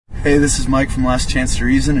Hey, this is Mike from Last Chance to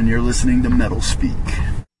Reason, and you're listening to Metal Speak.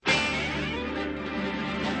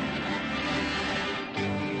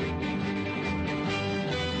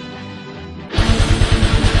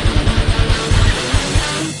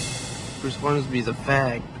 Bruce Hornsby's a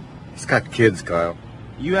fag. He's got kids, Kyle.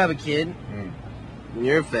 You have a kid, and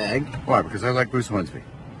you're a fag. Why? Because I like Bruce Hornsby.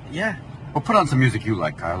 Yeah. Well, put on some music you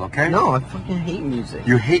like, Kyle, okay? No, I fucking hate music.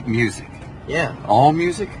 You hate music? Yeah. All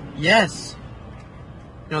music? Yes.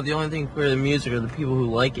 You know, the only thing queer than music are the people who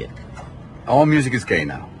like it. All music is gay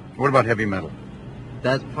now. What about heavy metal?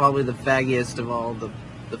 That's probably the faggiest of all the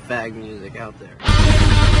fag music out there.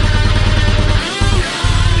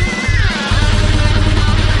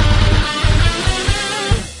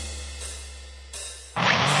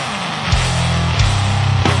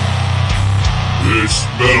 It's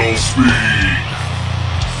Metal Speak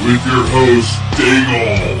with your host,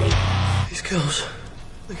 Daigle. These girls,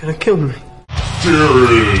 they're gonna kill me.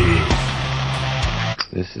 Jared.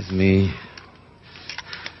 This is me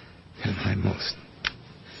at my most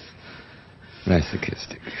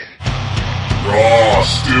masochistic. Raw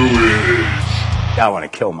Stewage. I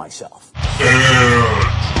want to kill myself. And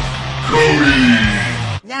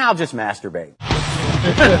Cody. Now I'll just masturbate.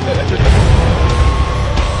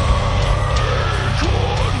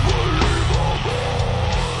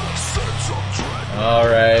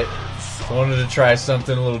 Alright, I wanted to try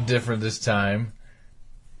something a little different this time.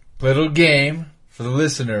 Play a little game for the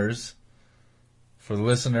listeners. For the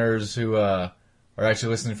listeners who are actually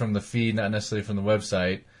listening from the feed, not necessarily from the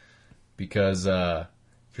website. Because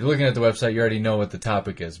if you're looking at the website, you already know what the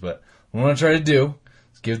topic is. But what I want to try to do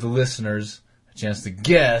is give the listeners a chance to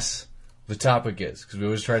guess what the topic is. Because we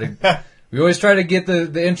always try to get the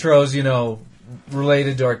intros, you know,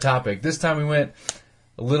 related to our topic. This time we went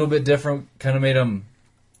a little bit different, kind of made them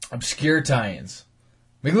obscure tie-ins.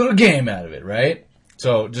 Make a little game out of it, right?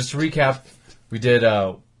 So, just to recap, we did,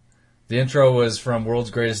 the intro was from World's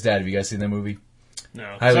Greatest Dad. Have you guys seen that movie?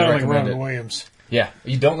 No. Highly Sounded like recommend Robin it. Williams. Yeah.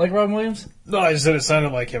 You don't like Robin Williams? No, I just said it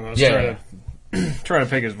sounded like him. I was trying to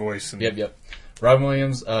pick his voice. And... Yep. Robin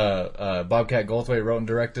Williams, Bobcat Goldthwait wrote and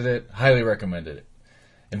directed it. Highly recommended it.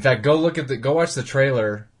 In fact, go watch the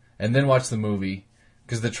trailer and then watch the movie,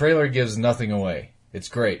 because the trailer gives nothing away. It's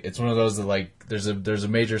great. It's one of those that, like, there's a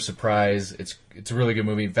major surprise. It's a really good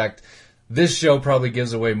movie. In fact, this show probably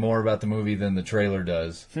gives away more about the movie than the trailer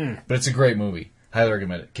does. But it's a great movie. Highly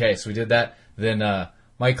recommend it. Okay, so we did that. Then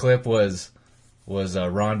my clip was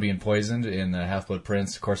Ron being poisoned in Half-Blood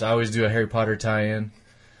Prince. Of course, I always do a Harry Potter tie-in,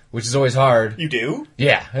 which is always hard. You do?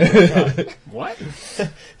 Yeah. What?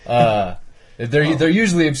 They're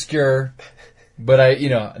usually obscure. But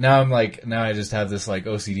now I just have this like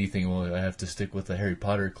OCD thing. Well, I have to stick with the Harry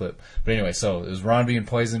Potter clip. But anyway, so it was Ron being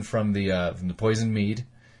poisoned from the poisoned mead,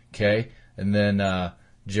 okay, and then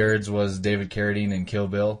Jared's was David Carradine in Kill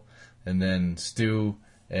Bill, and then Stu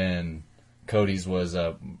and Cody's was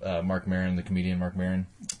Mark Maron, the comedian Mark Maron,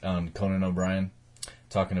 on Conan O'Brien,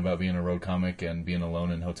 talking about being a road comic and being alone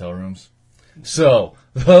in hotel rooms. So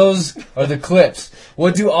those are the clips.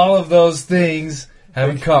 What do all of those things have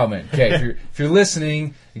in common? Okay, if you're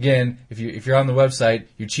listening, again, if you're on the website,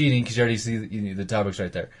 you're cheating because you already see the topics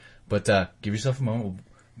right there. But give yourself a moment. We'll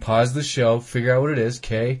pause the show, figure out what it is.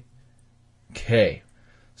 Okay.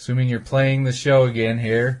 Assuming you're playing the show again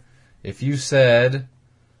here, if you said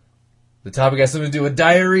the topic has something to do with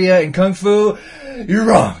diarrhea and kung fu, you're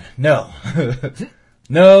wrong. No.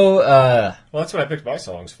 No. Well, that's what I picked my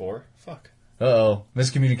songs for. Fuck. Uh-oh.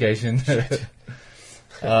 Miscommunication.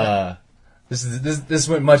 This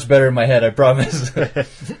went much better in my head, I promise.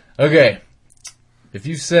 Okay. If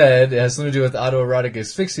you said it has something to do with autoerotic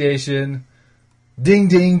asphyxiation, ding,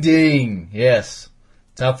 ding, ding. Yes.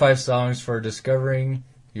 Top 5 songs for discovering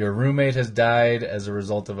your roommate has died as a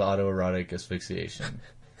result of autoerotic asphyxiation.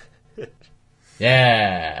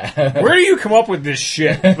 Yeah. Where do you come up with this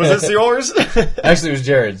shit? Was this yours? Actually, it was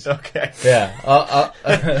Jared's. Okay. Yeah.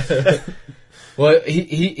 Well,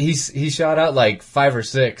 he shot out like 5 or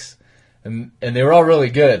 6. And they were all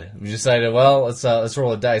really good. We decided, well, let's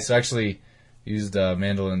roll a dice. So I actually used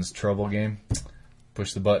Mandolin's Trouble game.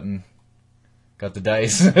 Push the button. Got the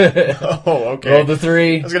dice. Oh, okay. Rolled the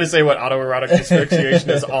 3. I was going to say what autoerotic asphyxiation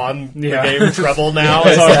is on the game Trouble now.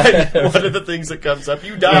 Yeah. So one of the things that comes up,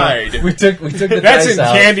 you died. We took the That's dice in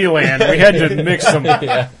out. Candyland. We had to mix them.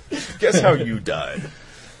 Yeah. Guess how you died.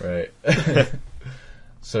 Right.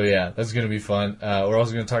 So yeah, that's going to be fun. We're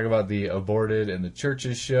also going to talk about the Aborted and the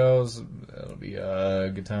Churches shows. That'll be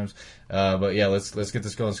good times. But yeah, let's get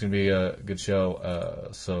this going. It's going to be a good show.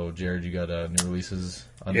 So Jared, you got new releases?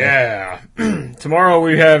 Yeah. Tomorrow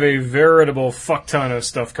we have a veritable fuck ton of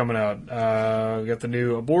stuff coming out. We got the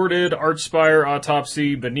new Aborted, Archspire,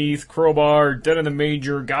 Autopsy, Beneath, Crowbar, Dead in the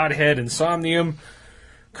Major, Godhead, Insomnium,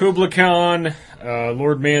 Kubla Khan,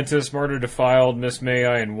 Lord Mantis, Martyr Defiled, Miss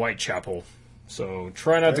May-I, and Whitechapel. So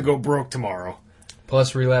try not to go broke tomorrow.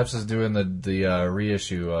 Plus, Relapse is doing the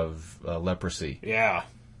reissue of Leprosy. Yeah.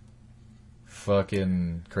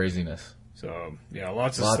 Fucking craziness. So, yeah,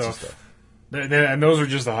 lots of stuff. And those were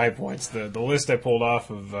just the high points. The list I pulled off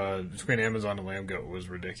of between Amazon and Lambgoat was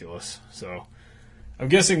ridiculous. So I'm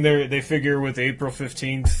guessing they figure with the April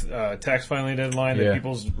 15th tax filing deadline that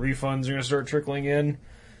people's refunds are going to start trickling in.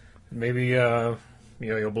 Maybe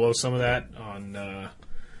you'll blow some of that on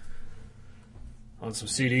some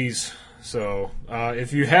CDs. So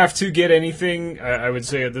if you have to get anything, I would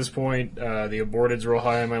say at this point the Aborted's real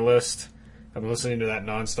high on my list. I've been listening to that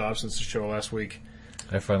nonstop since the show last week.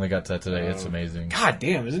 I finally got to that today. It's amazing. God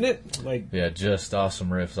damn, isn't it? Yeah, just awesome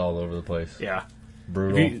riffs all over the place. Yeah,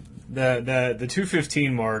 brutal. The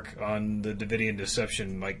 215 mark on the Davidian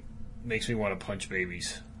Deception makes me want to punch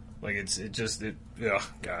babies.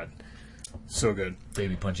 Oh God, so good.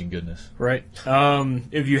 Baby punching goodness. Right.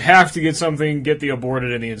 If you have to get something, get the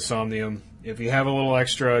Aborted and the Insomnium. If you have a little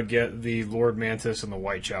extra, get the Lord Mantis and the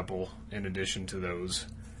Whitechapel in addition to those,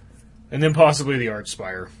 and then possibly the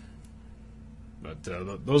Archspire. But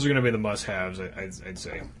those are going to be the must-haves, I'd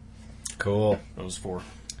say. Cool. Those four.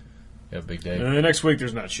 Yeah, big day. And then the next week,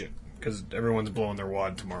 there's not shit, because everyone's blowing their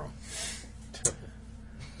wad tomorrow.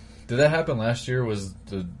 Did that happen last year? Was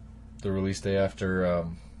the release day after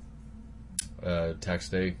tax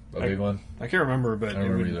day a big one? I can't remember, but I don't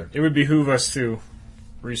remember either. It would behoove us to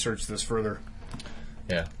research this further.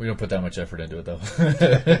 Yeah, we don't put that much effort into it, though.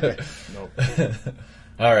 Nope.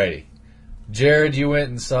 Alrighty. Jared, you went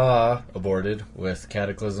and saw Aborted with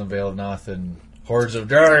Cataclysm, Veil of Noth, and Hordes of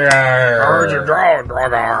Draugr. Hordes of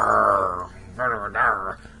Draugr.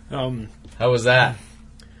 How was that?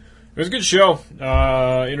 It was a good show.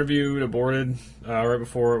 Interviewed Aborted right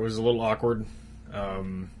before. It was a little awkward. I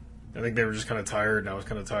think they were just kind of tired, and I was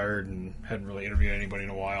kind of tired, and hadn't really interviewed anybody in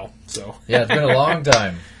a while. So yeah, it's been a long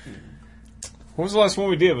time. What was the last one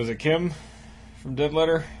we did? Was it Kim from Dead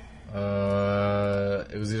Letter?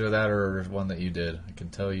 It was either that or one that you did. I can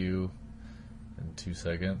tell you in 2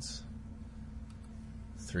 seconds.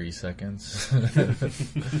 3 seconds. There we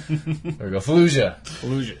go. Fallujah.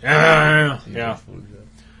 Yeah. Fallujah.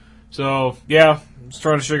 So, yeah, I was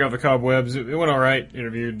trying to shake out the cobwebs. It went alright.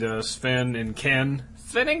 Interviewed Sven and Ken.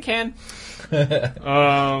 Sounds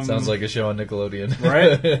like a show on Nickelodeon.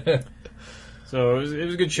 Right? So it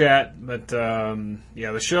was a good chat, but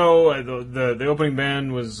the show, the opening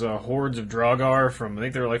band was Hordes of Draugr from, I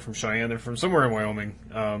think they were from Cheyenne. They're from somewhere in Wyoming.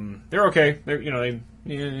 They're okay.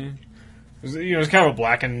 It was kind of a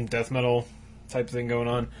blackened death metal type thing going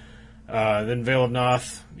on. Then Veil of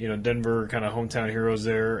Noth, Denver kind of hometown heroes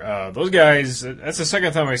there. Those guys, that's the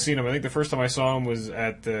second time I've seen them. I think the first time I saw them was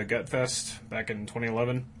at the Gutfest back in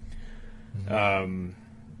 2011. Mm-hmm.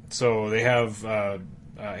 So they have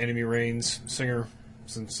Enemy Reigns, singer,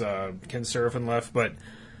 since Ken Seraphin left, but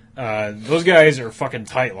those guys are fucking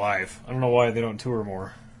tight live. I don't know why they don't tour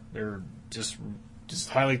more. They're just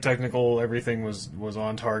highly technical. Everything was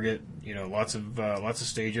on target. Lots of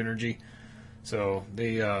stage energy. So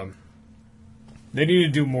they need to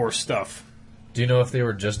do more stuff. Do you know if they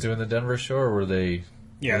were just doing the Denver show or were they?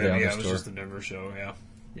 Yeah, it was just the Denver show.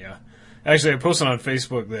 Yeah. Actually, I posted on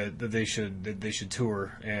Facebook that they should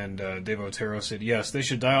tour, and Dave Otero said yes, they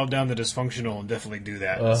should dial down the dysfunctional and definitely do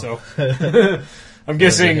that. So I'm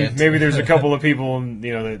guessing maybe there's a couple of people,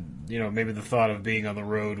 that maybe the thought of being on the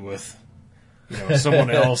road with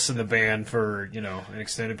someone else in the band for an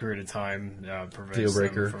extended period of time prevents deal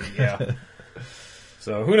breaker. Them from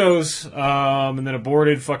So who knows? And then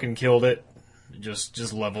Aborted fucking killed it,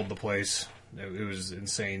 just leveled the place. It was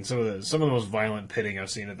insane. Some of the most violent pitting I've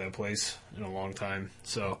seen at that place in a long time.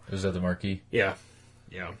 So was that the Marquee? Yeah.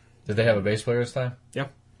 Did they have a bass player this time? Yeah.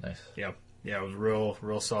 Nice. Yeah. It was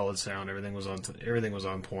real solid sound. Everything was on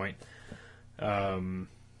point. The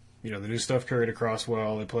new stuff carried across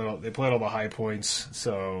well. They played all the high points.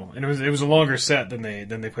 So and it was a longer set than they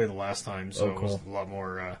played the last time. So cool. It was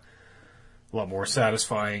a lot more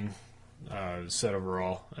satisfying set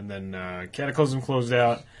overall. And then Cataclysm closed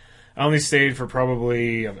out. I only stayed for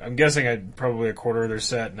I'm guessing a quarter of their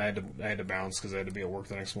set, and I had to bounce because I had to be at work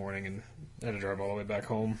the next morning and I had to drive all the way back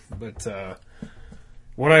home. But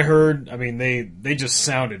what I heard, they just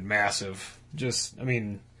sounded massive. That's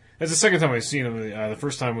the second time I've seen them. The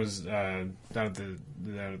first time was down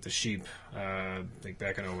at the Sheep, I think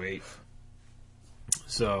back in 2008.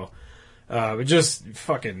 So But just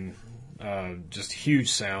fucking, just huge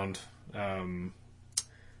sound.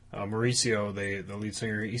 Mauricio, the lead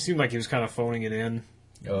singer, he seemed like he was kind of phoning it in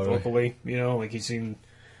vocally. You know, like he seemed.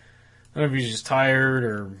 I don't know if he was just tired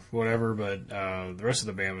or whatever, but the rest of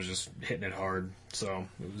the band was just hitting it hard. So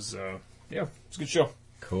it was, it was a good show.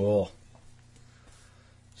 Cool.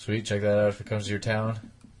 Sweet. Check that out if it comes to your town.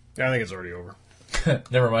 I think it's already over.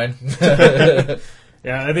 Never mind.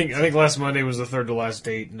 Yeah, I think last Monday was the third to last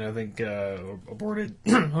date, and I think aborted.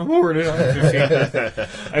 Aborted.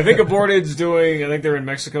 I think aborted's doing. I think they're in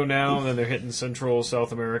Mexico now, and then they're hitting Central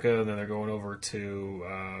South America, and then they're going over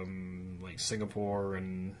to like Singapore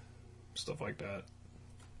and stuff like that.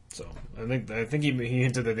 So I think he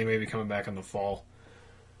hinted that they may be coming back in the fall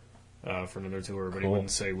for another tour, but he wouldn't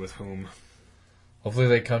say with whom. Hopefully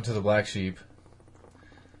they come to the Black Sheep.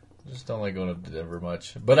 I just don't like going to Denver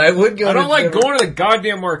much. But I would go I don't to like Denver. going to the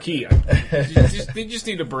goddamn Marquee. They just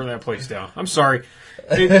need to burn that place down. I'm sorry.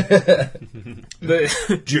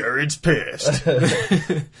 Jared's pissed.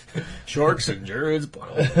 Sharks and Jared's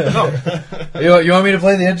butthole. No. You want me to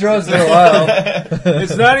play the intro? It's been a while.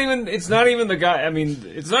 It's not even the guy. I mean,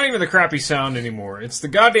 it's not even the crappy sound anymore. It's the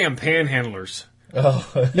goddamn panhandlers. Oh.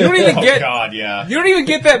 You don't even get. God, yeah. You don't even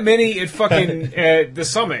get that many at fucking at the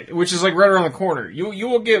Summit, which is like right around the corner. You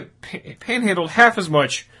will get panhandled half as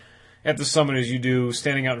much at the Summit as you do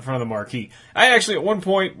standing out in front of the Marquee. I actually at one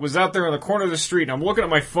point was out there on the corner of the street and I'm looking at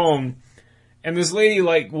my phone, and this lady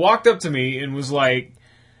like walked up to me and was like,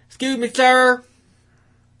 "Excuse me, sir.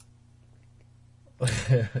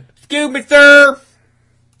 Excuse me, sir."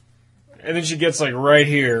 And then she gets like right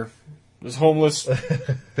here. This homeless,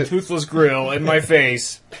 toothless grill in my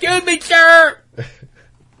face. Excuse me, sir!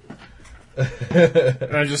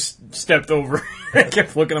 And I just stepped over. I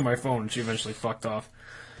kept looking at my phone, and she eventually fucked off.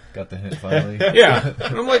 Got the hint finally. Yeah.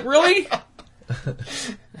 And I'm like, really?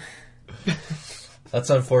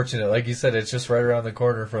 That's unfortunate. Like you said, it's just right around the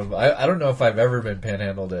corner from... I don't know if I've ever been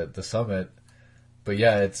panhandled at the Summit, but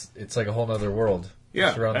yeah, it's like a whole other world. Yeah.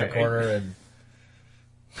 Just around the corner and...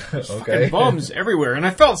 Okay. Okay. Bums everywhere. And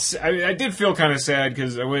I did feel kind of sad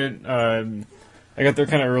because I went, I got there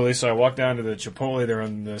kind of early, so I walked down to the Chipotle there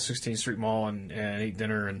on the 16th Street Mall and ate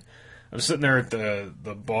dinner. And I was sitting there at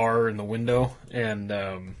the bar in the window and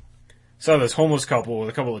saw this homeless couple with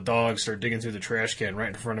a couple of dogs start digging through the trash can right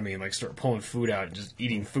in front of me and like start pulling food out and just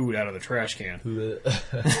eating food out of the trash can.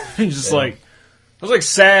 Just like, I was like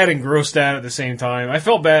sad and grossed out at the same time. I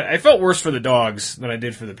felt bad. I felt worse for the dogs than I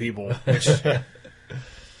did for the people, which...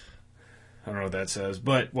 I don't know what that says,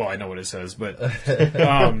 but, well, I know what it says, but,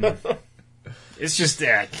 it's just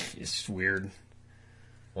that, it's just weird.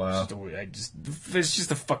 Wow. It's just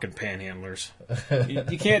the fucking panhandlers.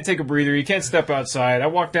 You can't take a breather, you can't step outside. I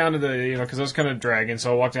walked down to because I was kind of dragging,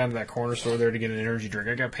 so I walked down to that corner store there to get an energy drink.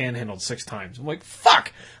 I got panhandled 6 times. I'm like,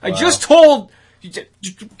 fuck! Wow. I just told, 8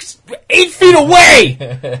 feet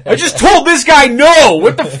away! I just told this guy no!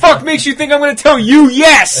 What the fuck makes you think I'm gonna tell you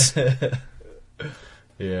yes?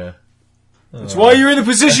 Yeah. That's why you're in the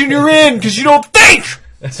position you're in, because you don't think!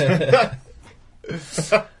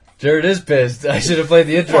 Jared is pissed. I should have played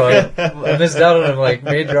the intro. I missed out on a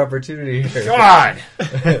major opportunity here. God!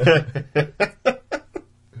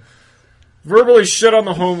 Verbally shit on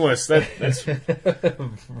the homeless. That's...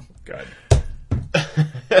 God.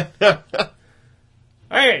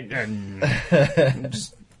 I'm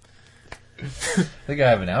just... I think I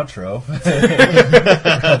have an outro.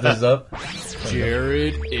 Wrap this up.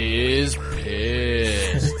 Jared is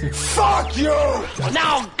pissed. Fuck you!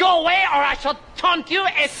 Now go away or I shall taunt you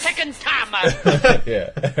a second time. Yeah,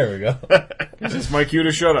 there we go. Is this my cue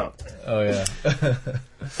to shut up? Oh, yeah.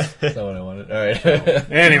 That's not what I wanted. All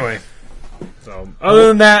right. Anyway. So, other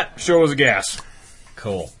than that, show was a gas.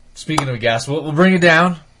 Cool. Speaking of gas, we'll bring it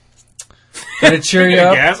down. Gonna cheer you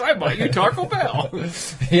up. Gas, I bought you Taco Bell.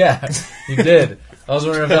 Yeah, you did. I was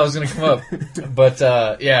wondering if that was going to come up.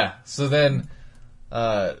 But, yeah. So then,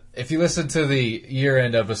 if you listen to the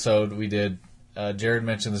year-end episode we did, Jared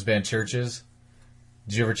mentioned this band Churches.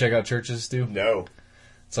 Did you ever check out Churches, Stu? No.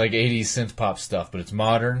 It's like 80s synth pop stuff, but it's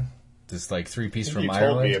modern. This 3-piece from Ireland. You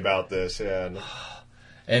told me about this, yeah.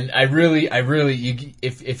 And I really,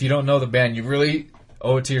 if you don't know the band, you really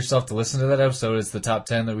owe it to yourself to listen to that episode. It's the top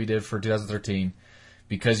 10 that we did for 2013.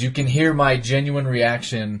 Because you can hear my genuine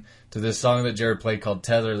reaction to this song that Jared played called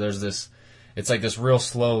Tether. There's this, it's like this real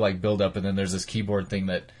slow build up, and then there's this keyboard thing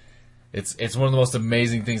that it's one of the most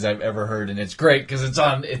amazing things I've ever heard, and it's great because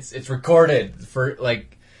it's recorded for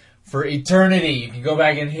eternity. You can go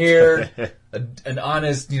back and hear an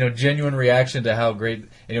honest, genuine reaction to how great.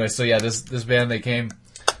 Anyway, so yeah, this band, they came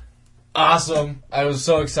awesome. I was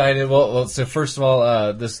so excited. Well, so first of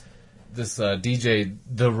all, this DJ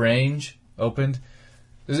The Range opened.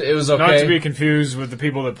 It was okay. Not to be confused with the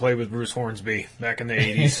people that played with Bruce Hornsby back in the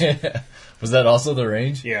 80s. Was that also The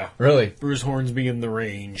Range? Yeah. Really? Bruce Hornsby and The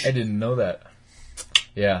Range. I didn't know that.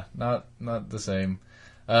 Yeah, not the same.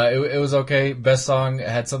 It was okay. Best song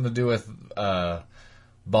had something to do with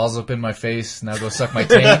balls up in my face, now go suck my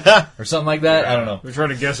taint, or something like that. I don't know. We're trying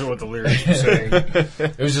to guess at what the lyrics were saying.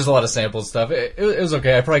 It was just a lot of sampled stuff. It was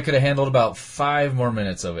okay. I probably could have handled about 5 more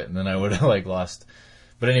minutes of it, and then I would have lost.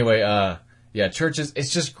 But anyway, yeah, Churches.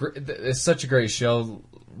 It's just it's such a great show.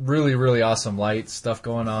 Really, really awesome light stuff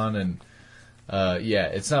going on, and yeah,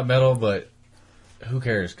 it's not metal, but who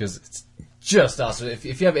cares? Because it's just awesome. If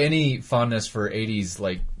you have any fondness for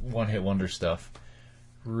 80s one-hit wonder stuff,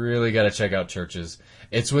 really got to check out Churches.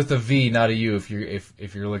 It's with a V, not a U. If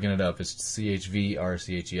you're looking it up, it's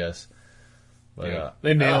CHVRCHES. But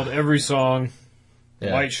they nailed every song. The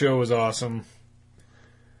Yeah. light show was awesome.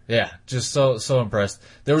 Yeah, just so impressed.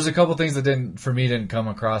 There was a couple things that didn't come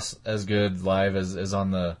across as good live as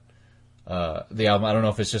on the album. I don't know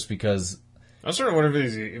if it's just because I was starting to wonder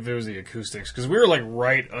if it was the acoustics, because we were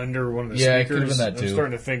right under one of the Yeah, it speakers. could have been that I'm too.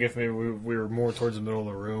 starting to think if maybe we were more towards the middle of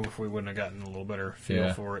the room, if we wouldn't have gotten a little better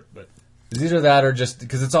feel for it. But it's either that or just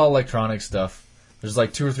because it's all electronic stuff. There's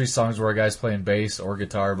 2 or 3 songs where a guy's playing bass or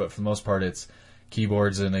guitar, but for the most part it's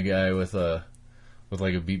keyboards and a guy with a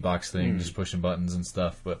beatbox thing, just pushing buttons and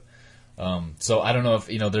stuff. But so I don't know if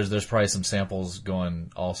there's probably some samples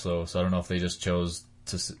going also. So I don't know if they just chose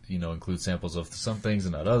to include samples of some things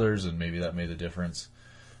and not others, and maybe that made the difference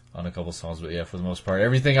on a couple songs. But yeah, for the most part,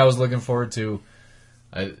 everything I was looking forward to,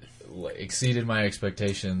 I exceeded my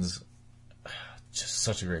expectations. Just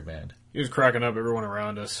such a great band. he was cracking up everyone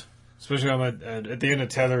around us, especially at the end of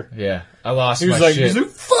Tether. Yeah, I lost He was my like, shit. he's like,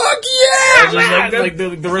 "Fuck yeah!"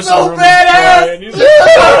 The rest so of the room badass! was quiet. He's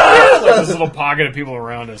like, this little pocket of people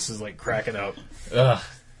around us is cracking up. Ugh,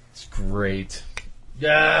 it's great.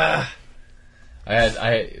 Yeah,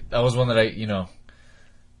 that was one that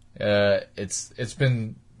it's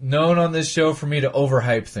been known on this show for me to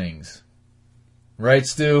overhype things. Right,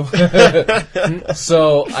 Stu?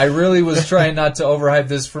 So I really was trying not to overhype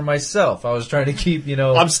this for myself. I was trying to keep,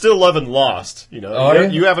 I'm still loving Lost. Oh, yeah?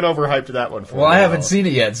 You haven't overhyped that one for me. Well, I haven't seen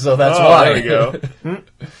it yet, so that's why. There we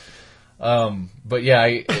go. But yeah,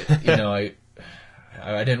 I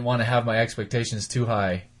didn't want to have my expectations too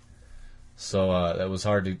high, so that was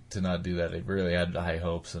hard to not do that. I really had high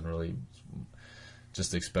hopes and really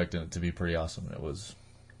just expecting it to be pretty awesome.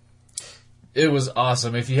 It was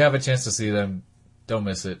awesome. If you have a chance to see them, don't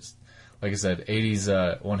miss it. Like I said,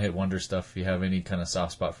 80s one-hit wonder stuff. If you have any kind of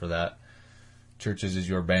soft spot for that, Churches is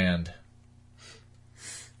your band.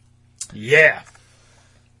 Yeah.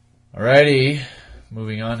 Alrighty,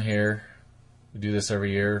 moving on here. We do this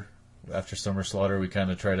every year. After Summer Slaughter, we kind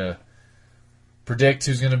of try to predict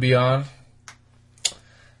who's going to be on.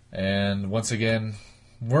 And once again,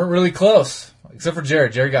 weren't really close, except for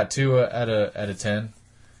Jared. Jared got 2 out of 10.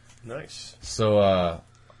 Nice. So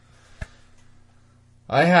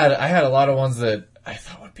I had a lot of ones that I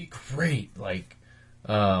thought would be great,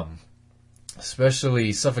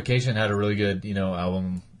 especially Suffocation had a really good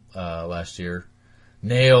album last year.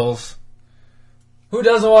 Nails. Who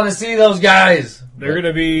doesn't want to see those guys? They're going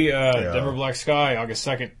to be Denver Black Sky August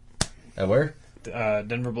 2nd. At where?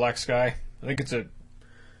 Denver Black Sky. I think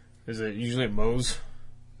is it usually at Moe's?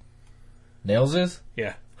 Nails is?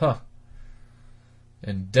 Yeah. Huh.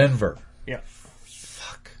 In Denver. Yeah.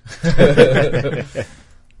 Fuck.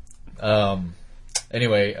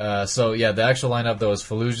 Anyway, so yeah, the actual lineup though is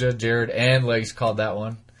Fallujah, Jared, and Legs called that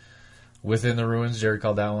one. Within the Ruins, Jared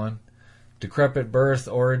called that one. Decrepit Birth,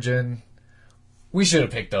 Origin. We should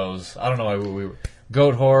have picked those. I don't know why we were.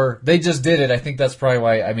 Goat Horror. They just did it. I think that's probably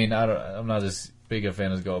why. I mean, I'm not as big a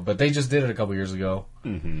fan as Goat, but they just did it a couple years ago.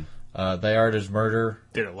 Mm-hmm. Thy Art is Murder.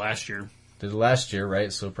 Did it last year. Did it last year,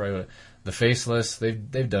 right? So probably The Faceless.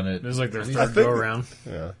 They've done it. It was their third go around.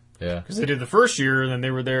 Yeah. Yeah. Because they did the first year, and then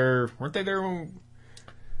they were there. Weren't they there when...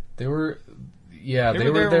 They were... Yeah, they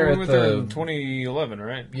were there when at we were there the... in 2011,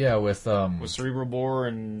 right? Yeah, with Cerebral Bore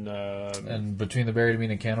and Between the Buried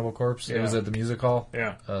and Cannibal Corpse. Yeah. It was at the music hall.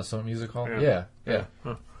 Yeah. Summit Music Hall. Yeah.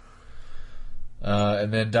 Huh.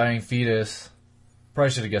 And then Dying Fetus. Probably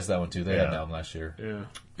should have guessed that one too. They had an album last year. Yeah.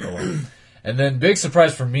 Oh, well. And then big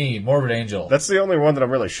surprise for me, Morbid Angel. That's the only one that I'm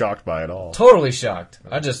really shocked by at all. Totally shocked.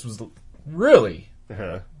 I just was really.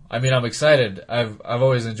 Uh-huh. I mean, I'm excited. I've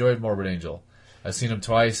always enjoyed Morbid Angel. I've seen them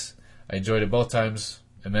twice. I enjoyed it both times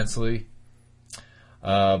immensely.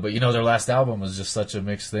 But their last album was just such a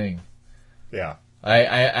mixed thing. Yeah. I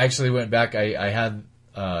actually went back. I had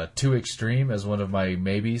Too Extreme as one of my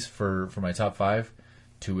maybes for my top 5.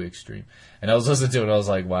 too extreme. And I was listening to it and I was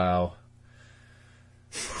like, wow.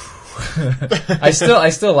 I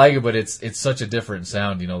still like it, but it's such a different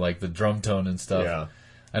sound, like the drum tone and stuff. Yeah.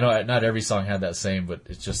 I know not every song had that same, but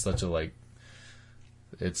it's just such a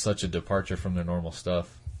it's such a departure from their normal stuff.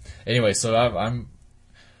 Anyway, so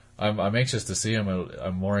I'm anxious to see them.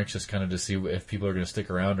 I'm more anxious kind of to see if people are going to stick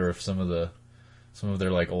around or if some of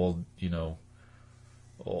their like old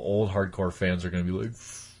hardcore fans are going to be like,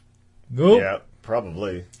 nope. Yeah,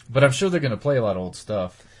 probably. But I'm sure they're going to play a lot of old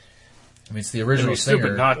stuff. I mean, it's the original It'd be singer.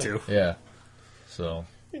 stupid not to. Yeah. So.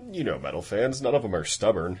 Metal fans, none of them are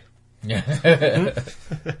stubborn. Yeah.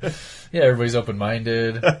 Yeah, everybody's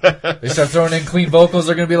open-minded. They start throwing in clean vocals,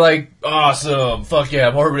 they're going to be like, awesome, fuck yeah,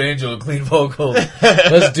 Morbid Angel, clean vocals.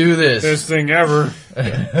 Let's do this. Best thing ever.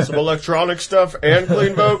 Some electronic stuff and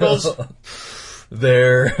clean vocals.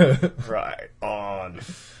 There. Right on.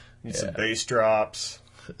 Need some bass drops.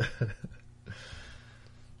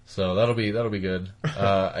 So that'll be good.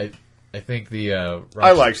 I think the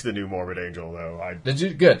I liked the new Morbid Angel though. Did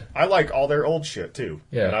you? Good. I like all their old shit too.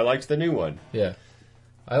 Yeah. And I liked the new one. Yeah.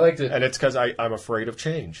 I liked it. And it's because I'm afraid of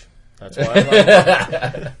change. That's why I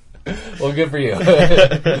like it. Well, good for you.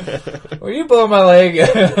 Were you pulling my leg?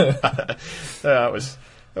 That was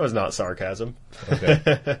not sarcasm.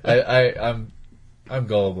 Okay. I'm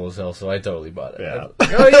gullible as hell, so I totally bought it. Yeah.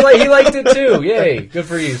 Oh, he liked it too. Yay. Good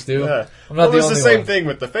for you, Stu. Yeah. I'm not It was the the only same one. thing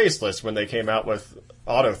with the Faceless when they came out with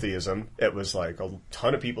Autotheism. It was like a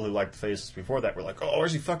ton of people who liked the Faceless before that were like, oh,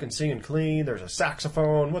 where's he fucking singing clean? There's a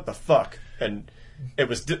saxophone. What the fuck? And it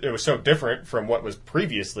was so different from what was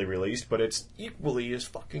previously released, but it's equally as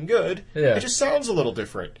fucking good. Yeah. It just sounds a little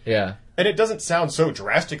different. Yeah. And it doesn't sound so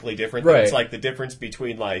drastically different Right. that it's like the difference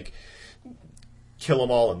between like Kill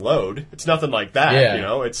 'Em All and Load. It's nothing like that,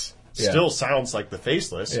 Yeah. It's still sounds like the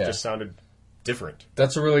Faceless. Yeah. It just sounded different.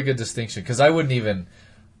 That's a really good distinction because I wouldn't even.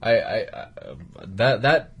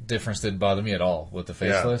 That difference didn't bother me at all with the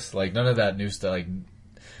Faceless. Like none of that new stuff. Like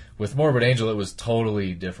with Morbid Angel, it was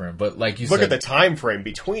totally different. But like you Look said, at the time frame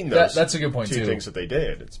between those. That's a good point two too. things that they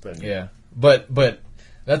did. It's been But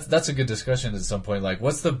that's a good discussion at some point. Like,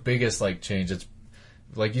 what's the biggest like change? It's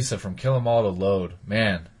like you said, from Kill 'Em All to Load.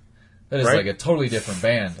 Man, that is Right? like a totally different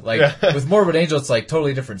band. Like with Morbid Angel, it's like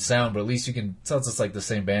totally different sound, but at least you can. Sounds just like the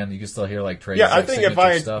same band. You can still hear like Trey's Yeah, I like, think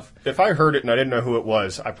signature if I heard it and I didn't know who it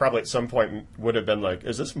was, I probably at some point would have been like,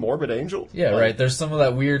 "Is this Morbid Angel?" Yeah, Like, right. There's some of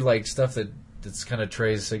that weird like stuff that's kind of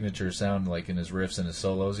Trey's signature sound, like in his riffs and his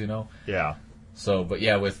solos, Yeah. So, but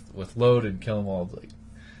yeah, with Load and Kill 'Em All, like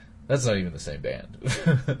that's not even the same band.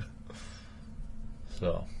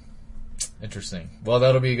 So, interesting. Well,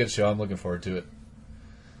 that'll be a good show. I'm looking forward to it.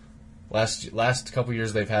 Last couple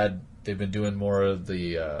years they've been doing more of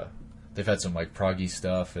the they've had some like proggy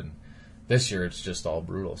stuff, and this year it's just all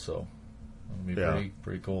brutal. So it'll be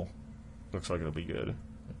pretty cool. Looks like it'll be good.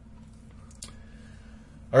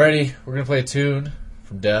 Alrighty, we're gonna play a tune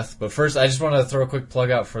from Death, but first I just want to throw a quick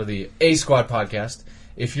plug out for the A Squad podcast.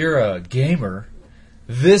 If you're a gamer,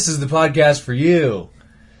 this is the podcast for you.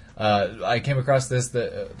 I came across this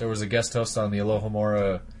that there was a guest host on the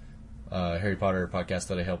Alohomora Harry Potter podcast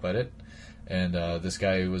that I help edit, and this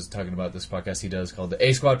guy was talking about this podcast he does called the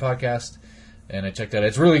A Squad podcast, and I checked it out.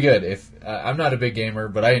 It's really good. I'm not a big gamer,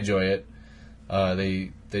 but I enjoy it.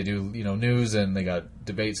 They do news and they got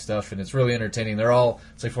debate stuff, and it's really entertaining.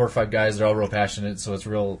 It's like 4 or 5 guys. They're all real passionate, so it's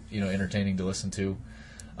real entertaining to listen to.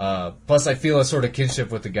 Plus, I feel a sort of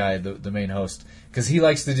kinship with the guy, the main host, because he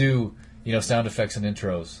likes to do sound effects and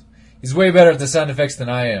intros. He's way better at the sound effects than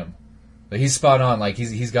I am. Like, he's spot on. Like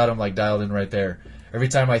he's got them like dialed in right there. Every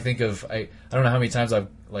time I think of I don't know how many times I've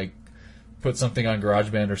like put something on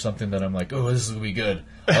GarageBand or something that I'm like, oh, this will be good.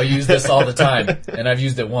 I'll use this all the time, and I've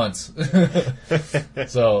used it once.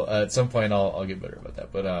 So at some point I'll get better about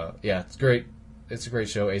that. But yeah, it's great. It's a great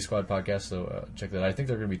show, A Squad podcast. So check that out. I think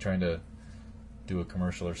they're going to be trying to do a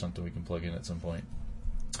commercial or something we can plug in at some point.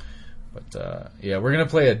 But yeah, we're going to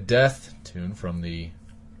play a Death tune from the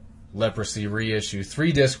Leprosy reissue,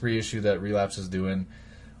 3-disc reissue that Relapse is doing.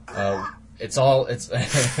 It's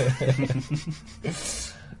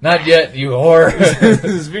not yet, you whore.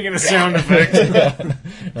 Speaking of sound effects,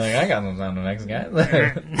 like, I got no sound effects,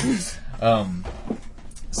 guys.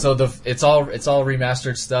 So it's all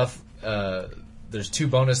remastered stuff. There's 2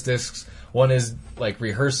 bonus discs. One is like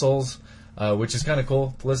rehearsals, which is kind of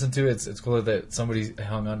cool to listen to. It's cool that somebody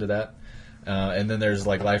hung on to that. And then there's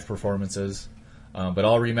like live performances. But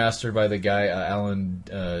all remastered by the guy, Alan,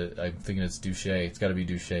 I'm thinking it's Douche. It's got to be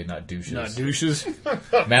Douche, not Douches. not douches. He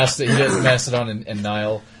does Mastodon and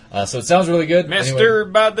Nile. So it sounds really good. Master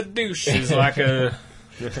by the douches, like a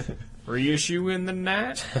reissue in the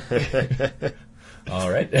night. All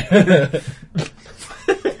right.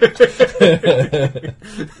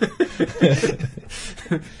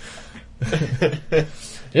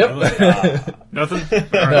 Yep. Nothing?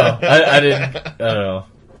 No, I didn't. I don't know.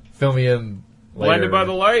 Fill me in later. Blinded by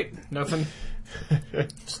the light? Nothing?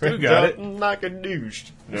 Stu got it. Like a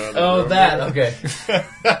douche. Oh, that. Okay.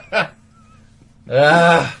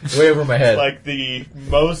 Way over my head. Like the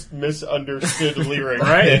most misunderstood lyric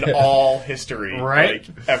Right? in all history. Right?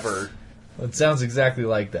 Like, ever. It sounds exactly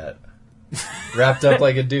like that. Wrapped up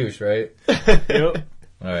like a douche, right? Yep.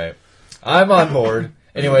 All right. I'm on board.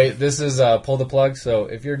 Anyway, this is Pull the Plug, so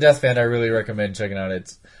if you're a Death fan, I really recommend checking out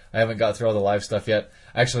it. I haven't got through all the live stuff yet.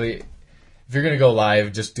 Actually, if you're going to go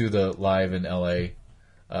live, just do the live in LA.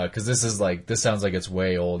 Because this sounds like it's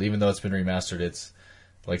way old. Even though it's been remastered, it's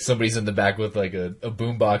like somebody's in the back with like a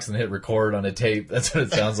boombox and hit record on a tape. That's what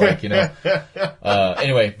it sounds like, you know.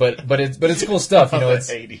 Anyway, but it's cool stuff, you know. It's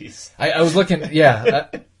 80s. I was looking, yeah.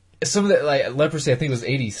 Some of the, like, Leprosy, I think it was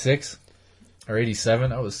 86 or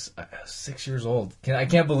 87. I was 6 years old. I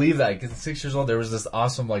can't believe that. Because at 6 years old, there was this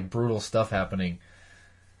awesome, like, brutal stuff happening.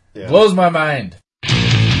 Yeah. Blows my mind.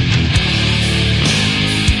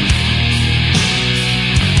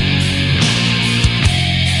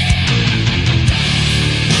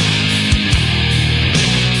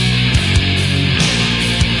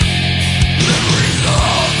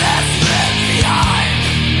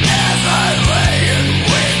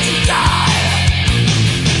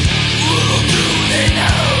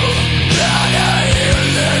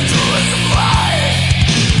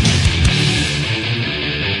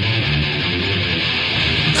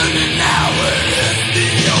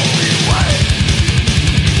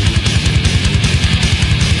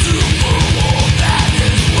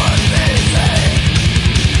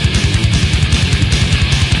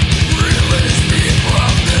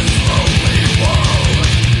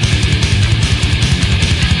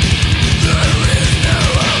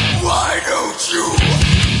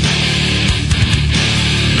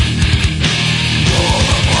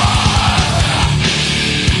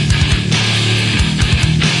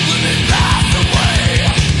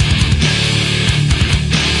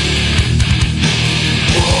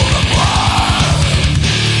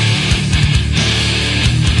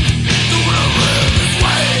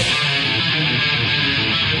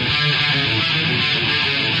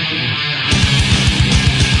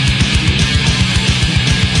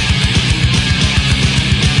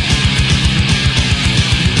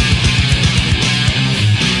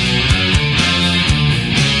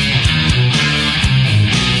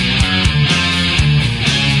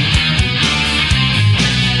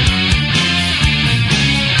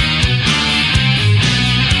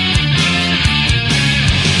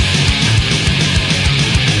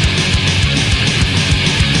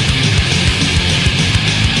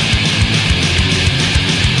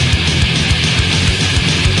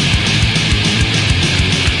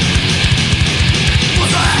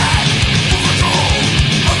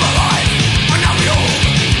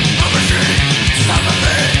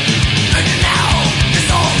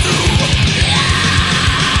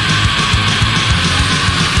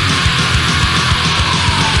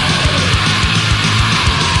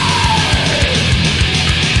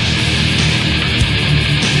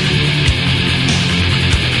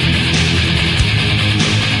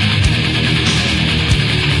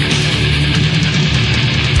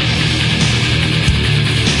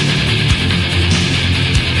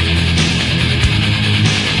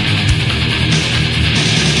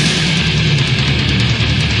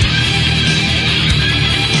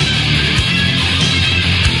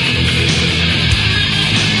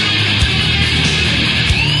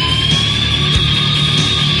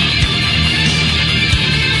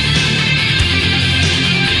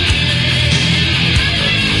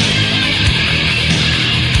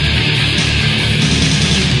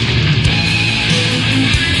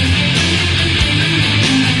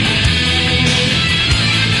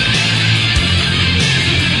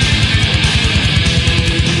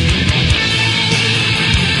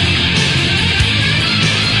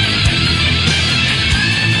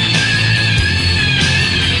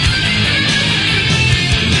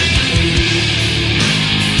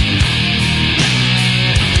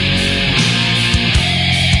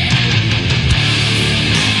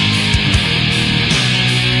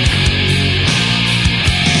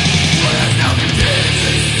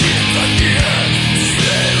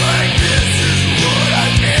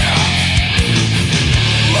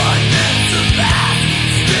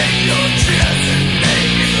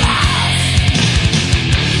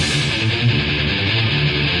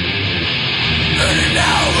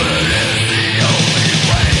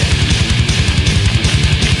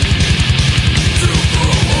 To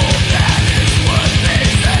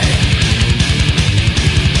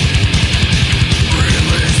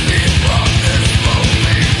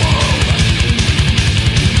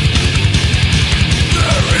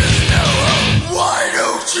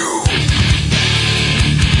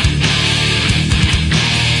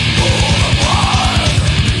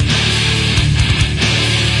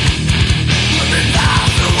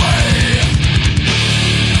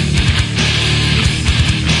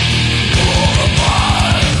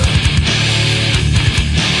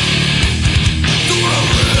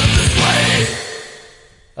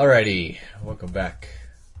welcome back.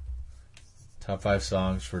 Top 5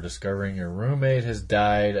 songs for discovering your roommate has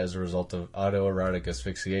died as a result of autoerotic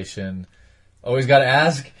asphyxiation. Always got to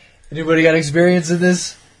ask, anybody got experience in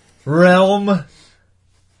this realm?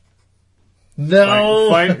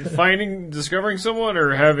 No. Discovering someone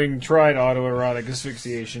or having tried autoerotic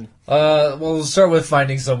asphyxiation? Well, we'll start with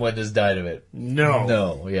finding someone that's died of it. No.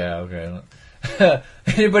 No, yeah, okay.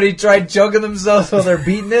 Anybody tried choking themselves while they're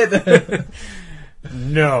beating it?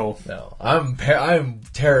 No. No. I'm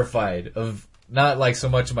terrified of, not like so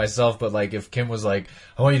much of myself, but like if Kim was like,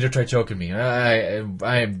 I want you to try choking me,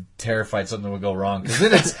 I am terrified something will go wrong, because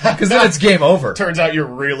then it's game over. Turns out you're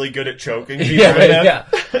really good at choking people. Yeah.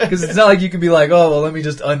 Because it's not like you can be like, oh, well, let me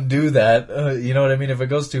just undo that. You know what I mean? If it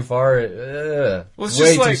goes too far, it's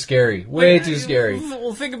way just too scary. Way too scary.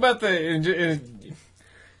 Well, think about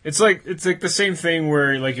it's like the same thing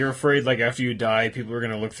where like you're afraid like after you die people are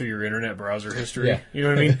going to look through your internet browser history. Yeah. You know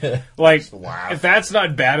what I mean? Like if that's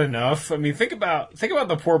not bad enough, I mean think about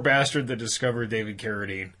the poor bastard that discovered David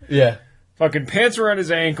Carradine. Yeah. Fucking pants around his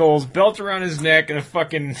ankles, belt around his neck, and a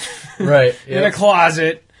fucking right in a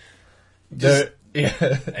closet. Just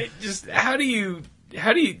how do you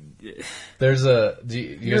there's a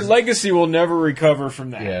your legacy will never recover from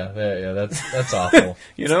that. Yeah, that's awful.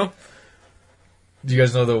 You know? Do you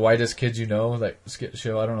guys know the Whitest Kids You Know, that skit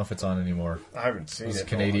show? I don't know if it's on anymore. I haven't seen it.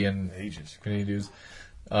 Canadian ages. Canadian dudes.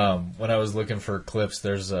 When I was looking for clips,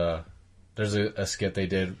 there's a skit they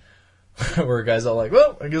did where a guy's all like,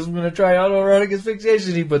 well, I guess I'm going to try autoerotic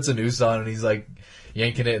asphyxiation. He puts a noose on and he's like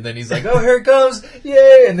yanking it, and then he's like, oh, here it comes,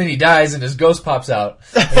 yay! And then he dies and his ghost pops out.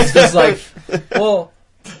 And he's just like, well,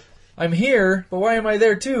 I'm here, but why am I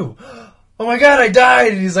there too? Oh my god, I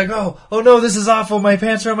died! And he's like, oh no, this is awful. My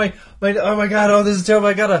pants are on my oh my god, oh, this is terrible.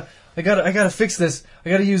 I gotta fix this. I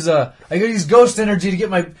gotta use ghost energy to get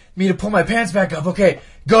me to pull my pants back up. Okay,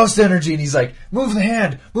 ghost energy. And he's like, move the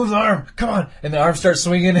hand, move the arm, come on. And the arm starts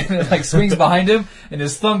swinging and it like swings behind him and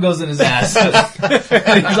his thumb goes in his ass.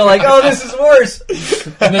 And he's all like, oh, this is worse.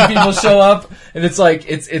 And then people show up and it's like,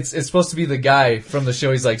 it's supposed to be the guy from the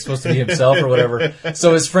show. He's like supposed to be himself or whatever.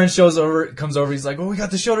 So his friend comes over. He's like, well, we got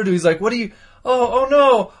the show to do. He's like, what do you, oh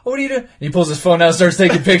no, what are you doing? And he pulls his phone out and starts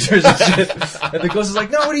taking pictures and shit. And the ghost is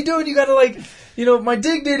like, no, what are you doing? You gotta like, my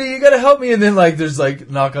dignity, you gotta help me. And then like, there's like,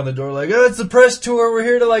 knock on the door like, oh, it's the press tour. We're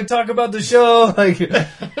here to like talk about the show. Like,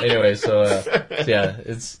 anyway, so,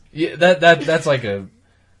 that's like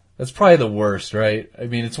that's probably the worst, right? I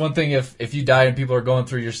mean, it's one thing if you die and people are going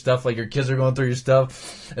through your stuff, like your kids are going through your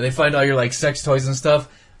stuff, and they find all your like sex toys and stuff.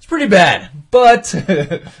 It's pretty bad. But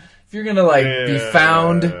if you're gonna like be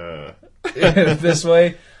found this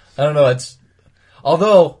way, I don't know.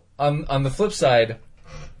 Although on the flip side,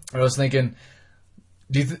 I was thinking,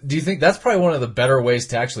 do you think that's probably one of the better ways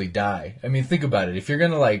to actually die? I mean, think about it. If you're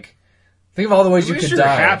gonna like, think of all the ways you could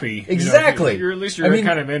die. Happy, exactly. At least you're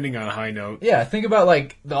kind of ending on a high note. Yeah, think about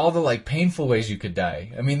like all the like painful ways you could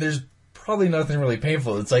die. I mean, there's probably nothing really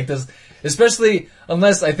painful. It's like this, especially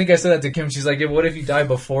unless I think I said that to Kim. She's like, yeah, what if you die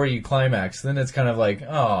before you climax? Then it's kind of like,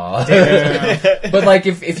 oh. But like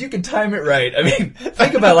if you could time it right, I mean,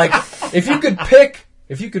 think about like if you could pick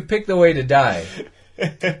the way to die.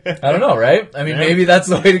 I don't know, right? I mean, maybe that's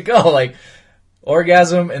the way to go. Like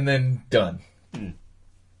orgasm and then done.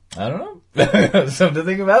 I don't know. Something to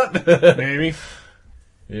think about. Maybe.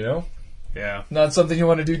 Yeah. Not something you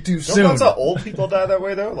want to do too soon. Lots of old people die that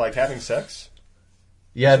way though, like having sex.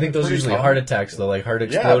 Yeah, I think those are usually heart attacks though, like heart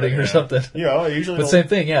exploding or something. Usually. But same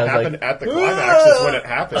thing, yeah. Happen like, at the climax is when it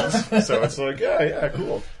happens. So it's like, yeah,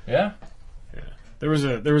 cool. Yeah. There was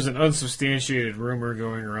an unsubstantiated rumor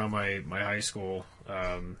going around my high school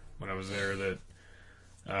when I was there that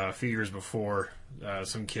a few years before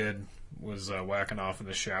some kid was whacking off in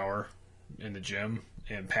the shower in the gym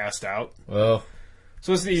and passed out. Well,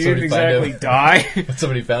 so he didn't exactly die.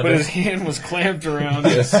 Somebody found but him. His hand was clamped around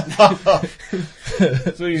his. So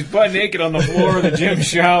he's butt naked on the floor of the gym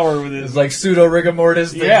shower with his. It's like pseudo rigor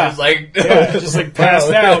mortis. Yeah. Just like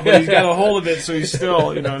passed out, but he's got a hold of it, so he's still,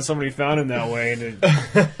 and somebody found him that way. And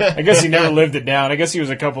I guess he never lived it down. I guess he was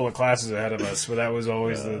a couple of classes ahead of us, but that was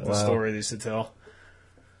always the story they used to tell.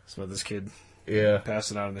 It's about this kid. Yeah.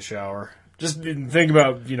 Passing out in the shower. Just didn't think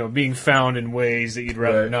about, being found in ways that you'd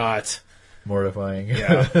rather not. Mortifying.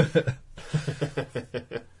 Yeah.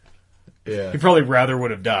 Yeah. He probably rather would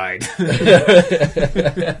have died.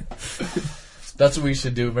 That's what we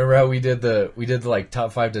should do. Remember how we did the like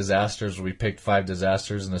top 5 disasters where we picked 5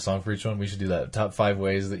 disasters and a song for each one? We should do that. Top 5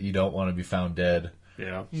 ways that you don't want to be found dead.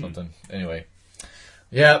 Yeah. Something. Anyway.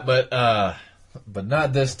 Yeah, but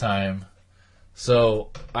not this time. So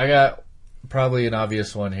I got probably an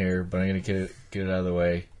obvious one here, but I'm gonna get it out of the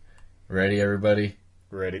way. Ready, everybody?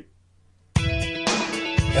 Ready. A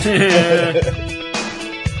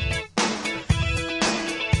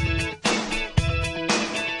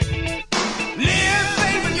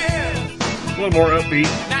little more upbeat.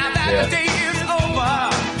 Yeah.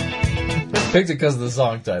 Picked it because of the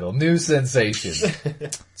song title, New Sensation.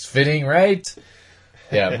 It's fitting, right?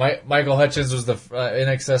 Yeah, Michael Hutchence was the In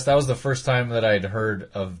Excess. That was the first time that I'd heard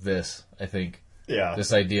of this, I think. Yeah.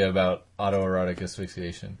 This idea about autoerotic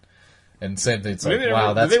asphyxiation. And same thing, it's like, Did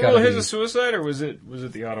wow, that's they gotta rule his be... a suicide, or was it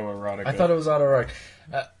the autoerotic? I thought it was autoerotic.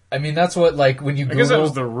 I mean, that's what, like, when you Google... I guess that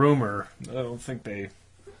was the rumor. I don't think they...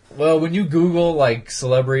 Well, when you Google, like,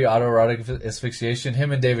 celebrity autoerotic asphyxiation,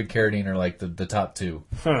 him and David Carradine are, like, the top two.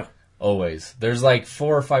 Huh. Always. There's, like,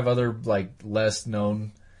 4 or 5 other, like, less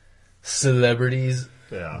known celebrities.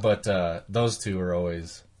 Yeah. But those two are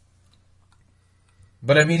always...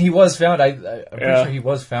 But, I mean, he was found... I'm pretty sure he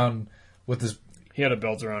was found with his... He had a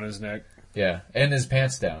belt around his neck. Yeah, and his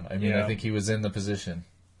pants down. I mean, Yeah. I think he was in the position.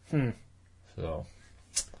 So...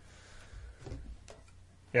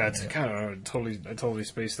 Yeah, it's kind of I totally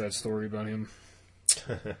spaced that story about him.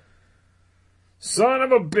 Son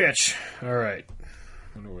of a bitch! All right,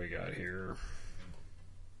 what do we got here?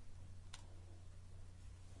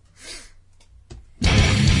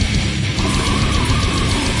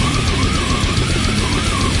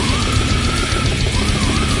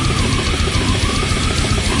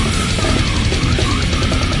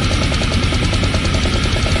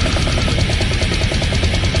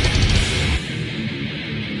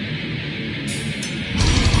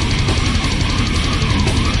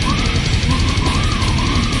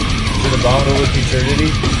 Abominable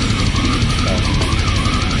Futurity?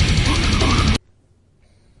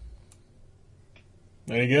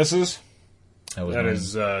 Any guesses? That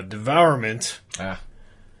is Devourment. Ah.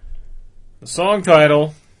 The song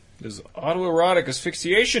title is Autoerotic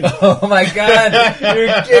Asphyxiation. Oh my god!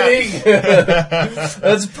 You're kidding!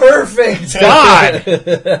 That's perfect! God!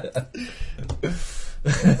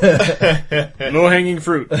 Low-hanging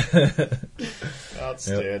fruit.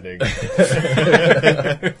 Outstanding.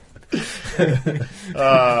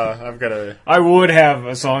 I've got a... I would have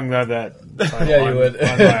a song that yeah, you would.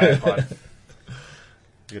 on my iPod.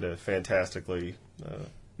 Got a fantastically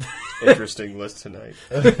interesting list tonight.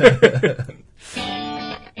 I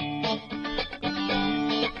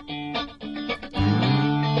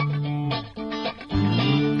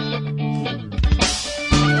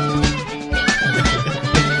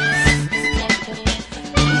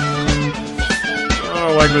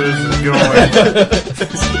don't like where this is going.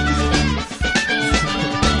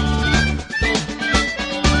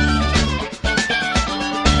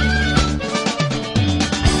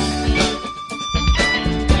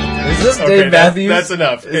 Is this Dave Matthews? That's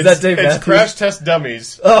enough. Is that Dave Matthews? It's Crash Test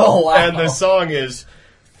Dummies. Oh, wow. And the song is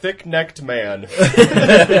Thick-Necked Man.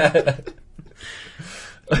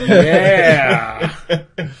 Yeah.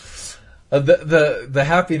 The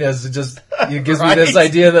happiness just gives Right. me this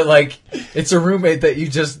idea that, like, it's a roommate that you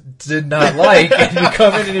just did not like, and you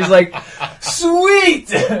come in and he's like,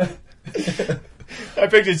 sweet! I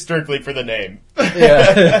picked it strictly for the name.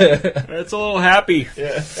 Yeah. It's a little happy.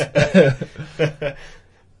 Yeah.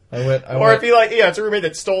 Or if you like, it's a roommate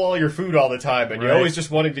that stole all your food all the time, and you're Right. always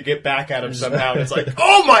just wanting to get back at him somehow. And it's like,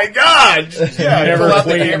 oh my god! Yeah, Never pull out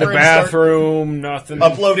the clean the camera and bathroom, nothing.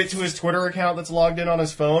 upload it to his Twitter account that's logged in on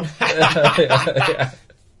his phone. Yeah.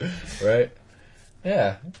 Right?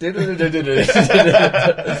 Yeah.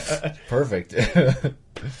 Perfect.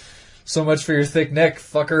 So much for your thick neck,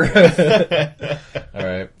 fucker.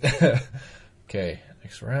 Alright. Okay,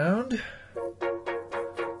 next round.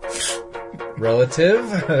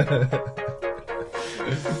 Relative.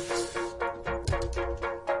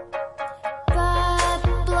 Bad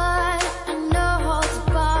blood and no holds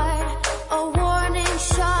barred. A warning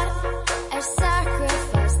shot, a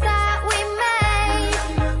sacrifice that we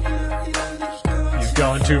made. You've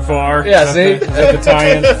gone too far. Yeah, see? At the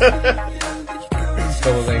tie-in.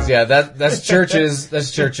 Couple things. Yeah, that's Churches.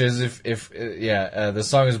 That's Churches. The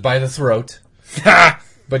song is By the Throat.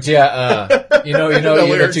 But yeah, you know The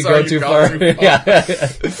lyrics that you are go "You've too gone far. too far." Yeah.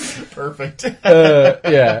 Perfect.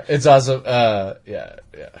 Yeah, it's awesome. Yeah,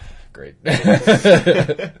 great.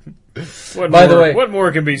 What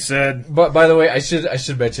more can be said? But by the way, I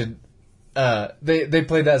should mention, they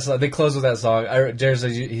played that song. They closed with that song. Jared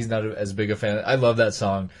says he's not as big a fan. I love that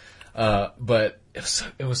song, but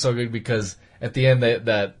it was so good because at the end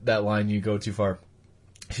that line, "You go too far,"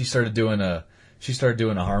 she started doing a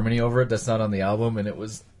harmony over it that's not on the album, and it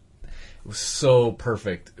was so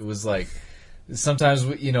perfect. It was like, sometimes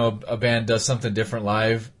a band does something different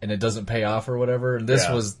live and it doesn't pay off or whatever, and this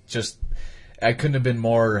was just, I couldn't have been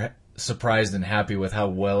more surprised and happy with how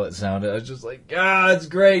well it sounded. I was just like, it's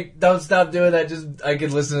great. Don't stop doing that. I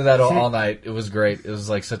could listen to that all night. It was great. It was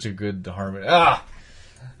like such a good harmony. I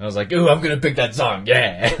was like, ooh, I'm going to pick that song.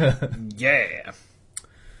 Yeah. Yeah.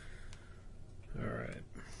 All right.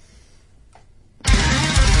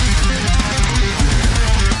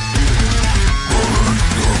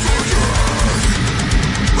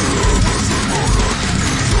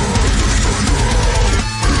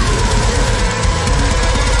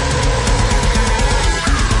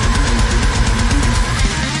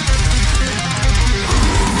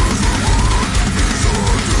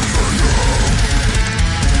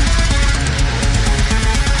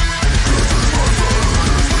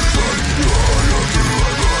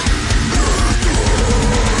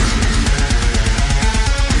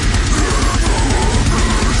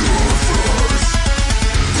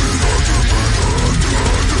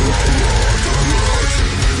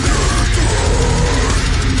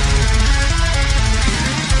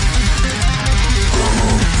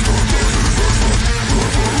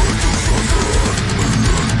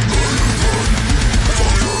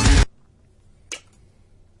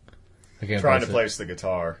 Trying to place the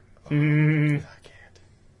guitar. I can't.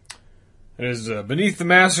 It is Beneath the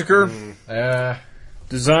Massacre.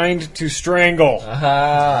 Designed to Strangle.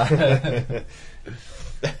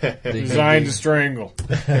 Designed to Strangle.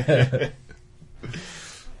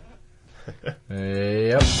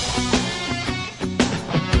 Yep.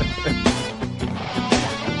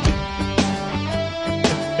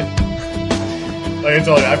 Like I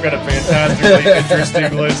told you, I've got a fantastically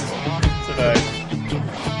interesting list tonight.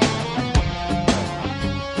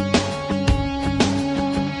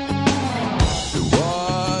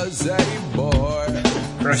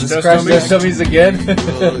 Crash Is this Crash Test Dummies again?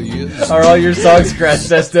 Are all your songs Crash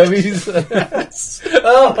Test Dummies?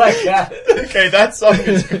 Oh my god. Okay, that song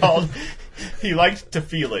is called He Liked to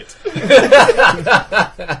Feel It.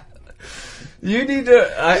 You need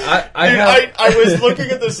to. I was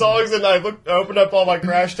looking at the songs and I opened up all my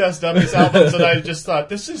Crash Test Dummies albums and I just thought,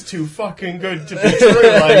 this is too fucking good to be true.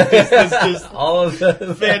 Like, this all of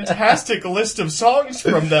them. Fantastic list of songs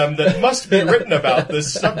from them that must be written about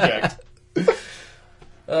this subject.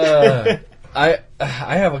 I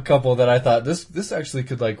have a couple that I thought this actually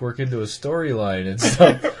could like work into a storyline and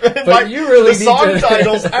stuff. But like, you really the need song to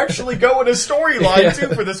titles actually go in a storyline too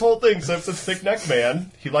for this whole thing. So it's a Thick Neck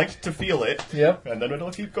Man. He liked to feel it. Yep. And then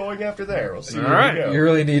it'll keep going after there. We'll see. All where right. we go. You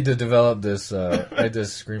really need to develop this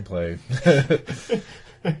this screenplay.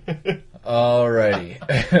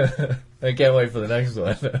 Alrighty. I can't wait for the next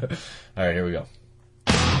one. Alright, here we go.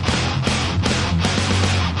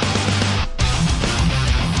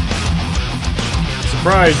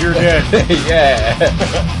 Surprise, you're dead. Yeah.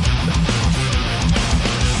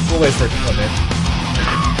 We'll wait for it to come in.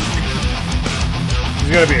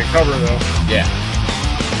 There's gotta be a cover though. Yeah.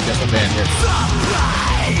 Got some band here.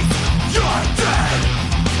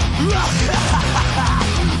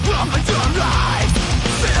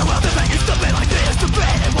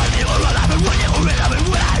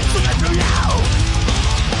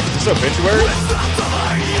 Is this Obituary?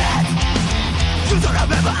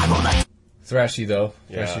 Thrashy though.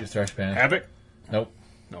 Yeah. Thrash band. Havoc? Nope.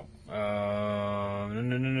 No.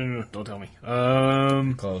 No. Don't tell me.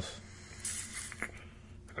 Close.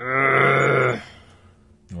 You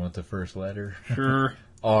want the first letter? Sure.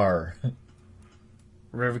 R.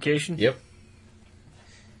 Revocation? Yep.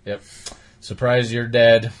 Surprise, you're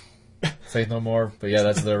dead. Faith No More. But yeah,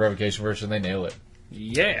 that's the Revocation version. They nail it.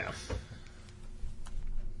 Yeah.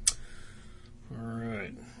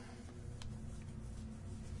 Alright.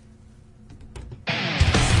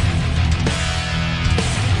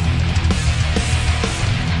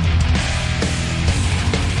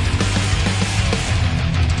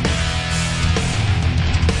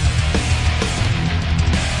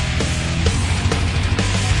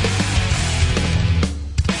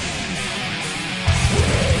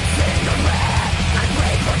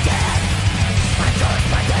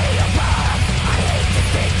 My day of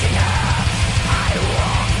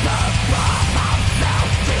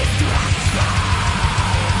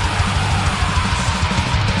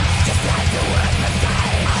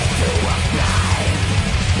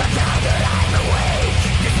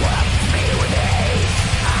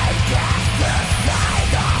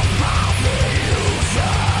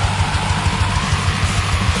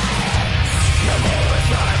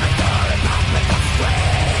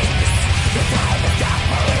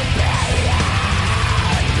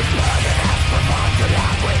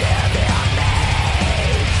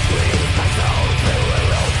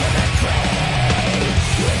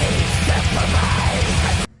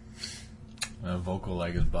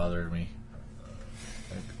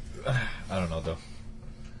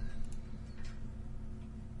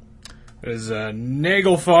It is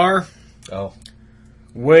Nagelfar, Oh.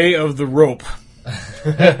 Way of the Rope.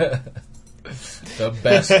 The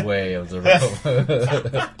best way of the rope.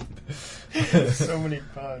 So many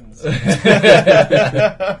puns.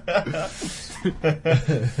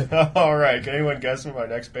 All right, can anyone guess what my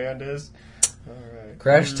next band is? All right.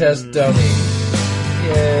 Crash Test Dummy.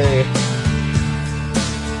 Yay.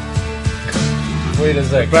 Wait a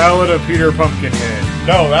sec. Ballad of Peter Pumpkinhead.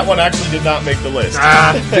 No, that one actually did not make the list.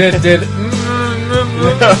 Did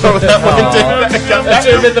No, that one didn't. That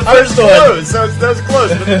should have been the first one. Close. That was close,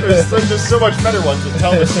 but there's just so much better ones that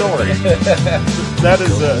tell the story. That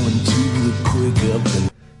is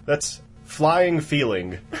that's Flying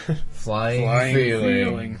Feeling. Flying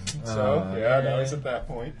feeling. So now he's at that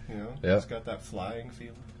point. You know, Yep. he's got that flying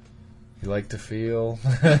feeling. You like to feel.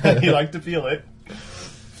 You like to feel it.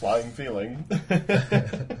 Flying feeling.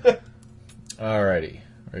 Alrighty.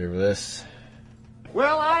 Ready for this?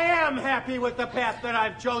 Well, I am happy with the path that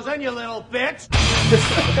I've chosen, you little bitch.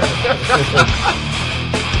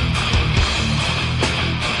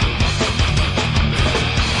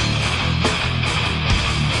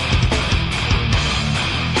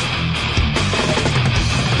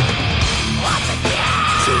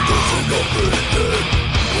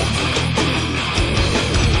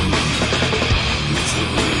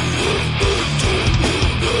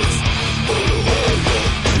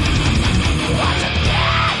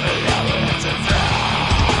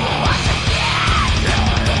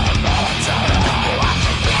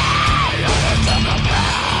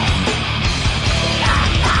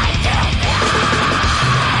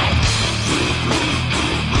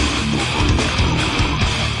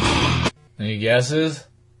 Any guesses?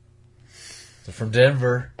 They're from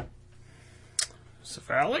Denver.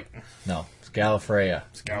 Cephalic? No, it's Gallifreya.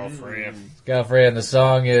 It's Gallifreya. Gallifreya, and the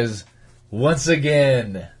song is Once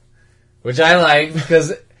Again, which I like because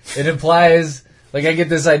it implies, like, I get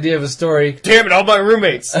this idea of a story. Damn it, all my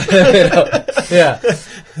roommates. Yeah.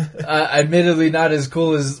 Admittedly not as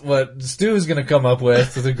cool as what Stu's gonna come up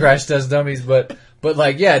with the Crash Test Dummies, but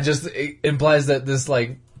like, yeah, just it implies that this,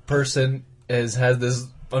 like, person has had this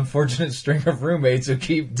unfortunate string of roommates who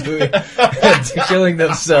keep killing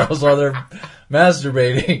themselves while they're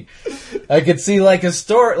masturbating. I could see like a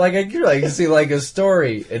story, like I could see like a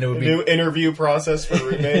story, and it would be new interview process for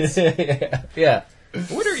roommates. Yeah.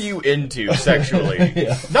 What are you into sexually?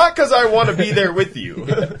 Yeah. Not because I want to be there with you.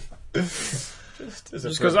 Just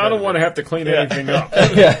because I don't want to have to clean anything up.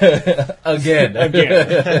 Yeah. Again. And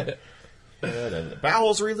the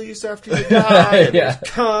bowels release after you die, and Yeah.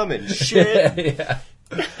 there's cum and shit. Yeah.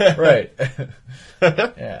 Right.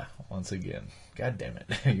 Yeah. Once again. God damn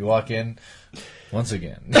it. You walk in, once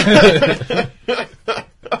again.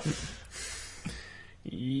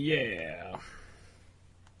 Yeah.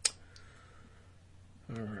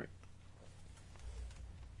 All right.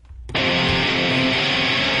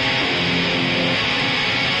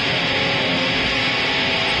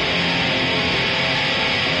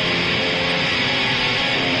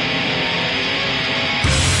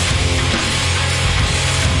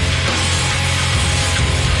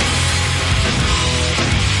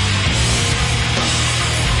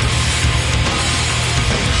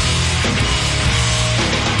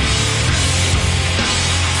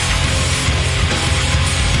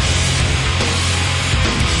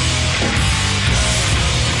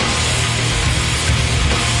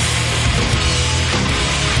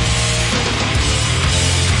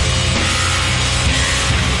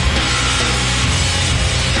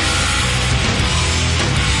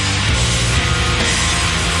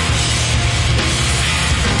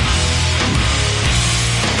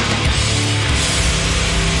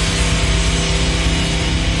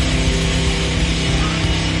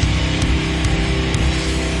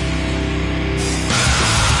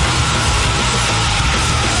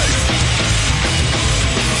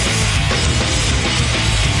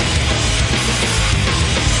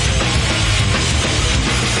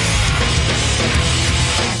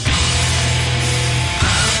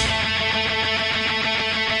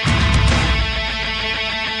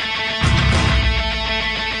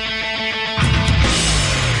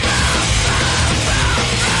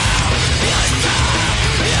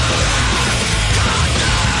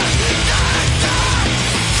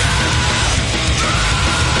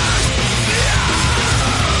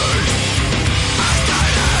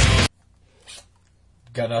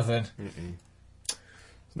 Got nothing.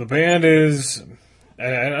 The band is. I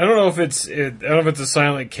don't know if it's. I don't know if it's a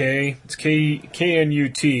silent K. It's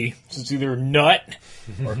K-N-U-T. So it's either nut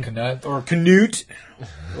Or Knut. or Canute.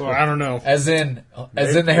 Or I don't know. As in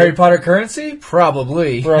the Harry Potter currency?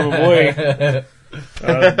 Probably. Probably.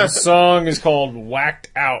 The song is called Whacked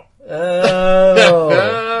Out.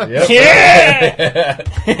 Oh. Yep. Yeah!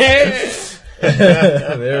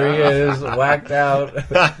 There he is, whacked out.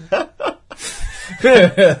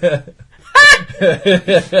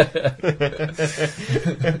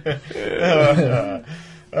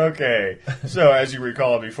 Okay, so as you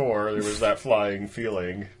recall before, there was that flying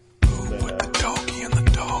feeling. Then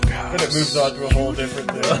it moves on to a whole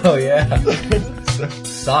different thing. Oh yeah,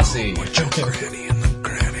 saucy. Put your granny in the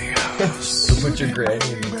granny house. Put your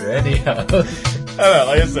granny in the granny house. I don't know,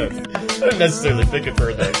 like I said, I didn't necessarily think it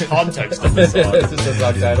for the context of the song. It's just the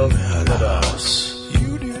subtitles.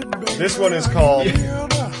 But, this one is called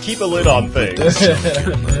Keep a Lid on Things.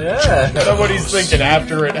 Yeah. I know what he's thinking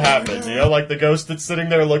after it happened. You know, like the ghost that's sitting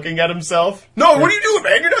there looking at himself. No, what are you doing,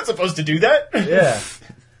 man? You're not supposed to do that. Yeah.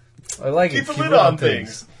 I like Keep it. a lid on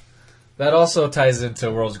things. That also ties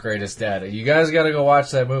into World's Greatest Dad. You guys got to go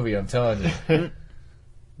watch that movie. I'm telling you,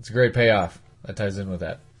 it's a great payoff. That ties in with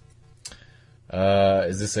that.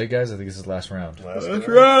 Is this it, guys? I think this is the last round. That's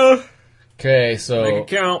right. Okay, so Make it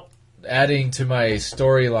count. Adding to my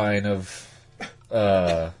storyline of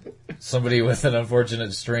somebody with an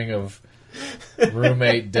unfortunate string of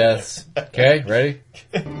roommate deaths. Okay, ready?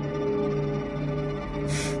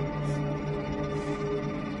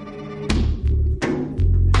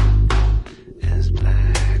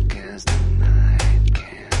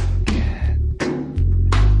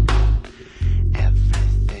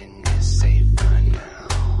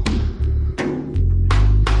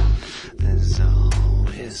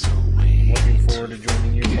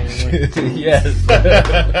 Yes.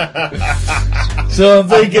 So I'm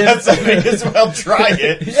thinking, I guess I may as well try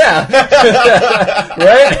it. Yeah.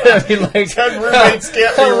 Right? I mean, like, 10 roommates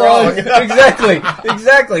can't be how long? wrong.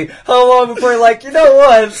 Exactly. How long before you're like, you know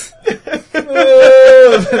what?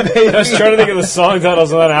 I was trying to think of the song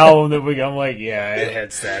titles on that album that I'm like, yeah, it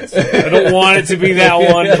hits that. I don't want it to be that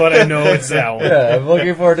one, but I know it's that one. Yeah, I'm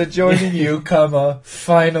looking forward to joining you,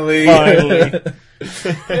 finally. Yeah.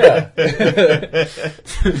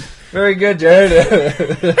 Very good, Jared.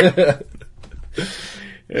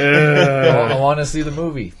 I want to see the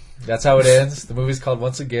movie. That's how it ends. The movie's called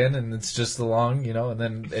Once Again, and it's just the long, and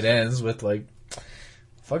then it ends with like,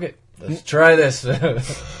 fuck it, let's try this.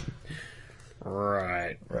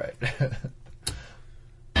 Right.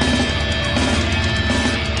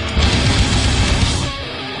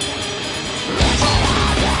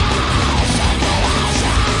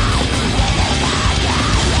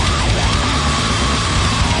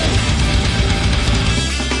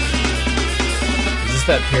 Is this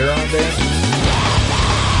that Piron band?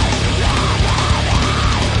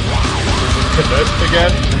 Commit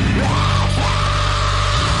again?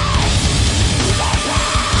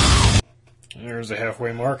 There's the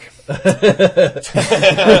halfway mark. I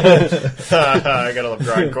gotta love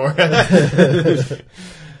grindcore.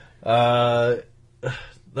 I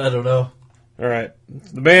don't know. All right.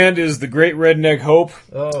 The band is the Great Redneck Hope.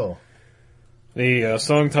 Oh. The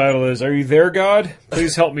song title is "Are You There, God?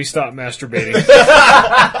 Please help me stop masturbating."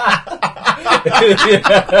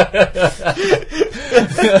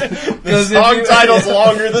 The song title's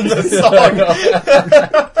longer than the song.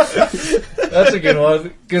 That's a good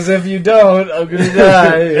one. Because if you don't, I'm gonna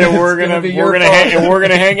die. And we're gonna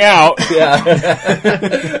hang out. Yeah.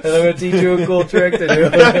 And I'm gonna teach you a cool trick to do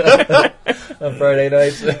on Friday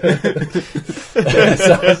nights.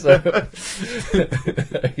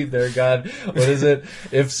 Are you there, God? What is it?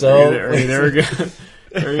 If so, Are you there, God?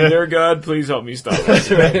 Are you there, God? Please help me stop.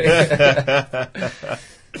 That's right.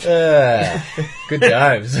 Good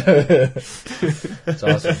times. That's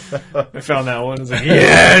awesome. I found that one. I was like,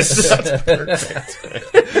 yes! That's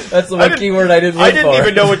perfect. That's the one keyword I didn't look for. I didn't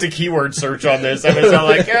even know what to keyword search on this. I was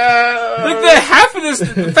like, Look, the half of this,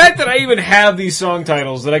 the fact that I even have these song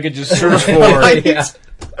titles that I could just search for. Yeah.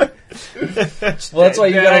 Well, that's why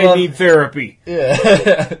you gotta love... need therapy.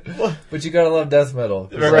 Yeah. But you gotta love death metal.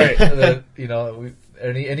 Right.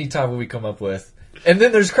 Any time we come up with. And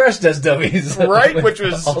then there's Crash Test Dummies. Right, which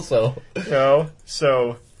was also,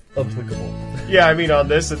 so applicable. Yeah, I mean, on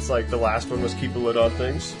this, it's like the last one was keep a lid on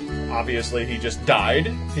things. Obviously, he just died.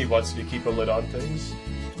 He wants to keep a lid on things.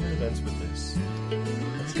 And it ends with this.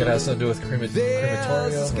 It's gonna have something to do with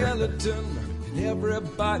crematorium. Skeleton in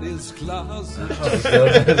everybody's closet.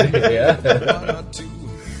 Yeah. One or two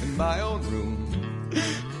in my own room.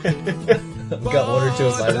 Got one or two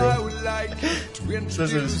in my room. This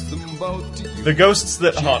is the ghosts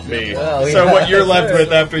that haunt me. Oh, yeah. So what you're left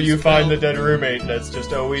with after you find the dead roommate, that's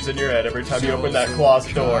just always in your head every time you open that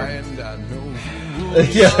closet door.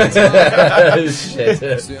 Yeah. Shit.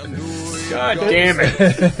 God damn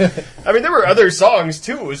it. I mean, there were other songs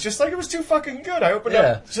too. It was just like, it was too fucking good. I opened Yeah.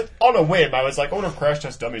 up just on a whim. I was like, I wonder if Crash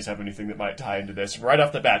Test Dummies have anything that might tie into this. Right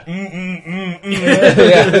off the bat,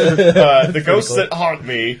 The Ghosts That Haunt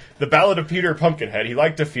Me, The Ballad of Peter Pumpkinhead, He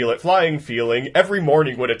Liked to Feel It, Flying Feeling, Every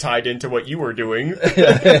Morning would have tied into what you were doing.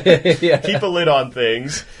 Keep a Lid on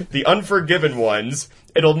Things, The Unforgiven Ones,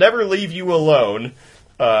 It'll Never Leave You Alone,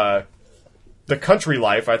 The Country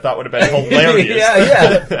Life, I thought would have been hilarious.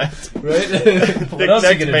 Yeah. Right? Thick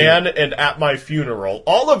Necked Man and At My Funeral.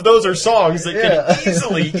 All of those are songs that can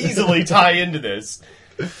easily tie into this.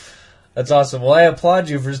 That's awesome. Well, I applaud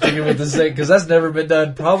you for sticking with this thing because that's never been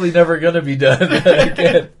done. Probably never going to be done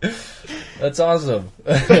again. That's awesome.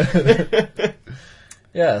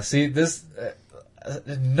 Yeah. See this.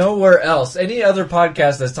 Nowhere else, any other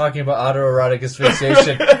podcast that's talking about autoerotic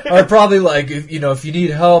asphyxiation are probably like, if you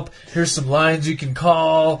need help, here's some lines you can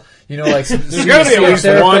call. Like there's got to be at least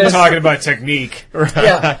one talking about technique. Right?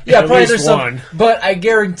 Yeah. Probably there's one. But I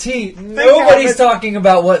guarantee nobody's talking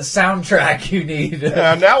about what soundtrack you need.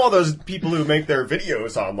 Now all those people who make their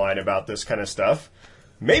videos online about this kind of stuff,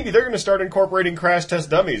 maybe they're going to start incorporating Crash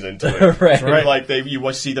Test Dummies into it. Right? Like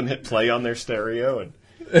you see them hit play on their stereo and.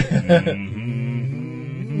 He's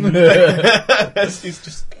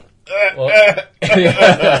just.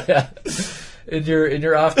 In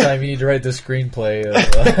your off time, you need to write the screenplay.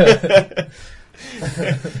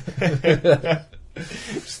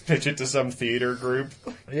 Just pitch it to some theater group.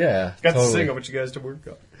 Yeah, got to sing. I want you guys to work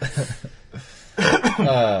on.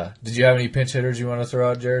 Did you have any pinch hitters you want to throw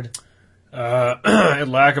out, Jared?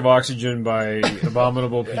 Lack of Oxygen by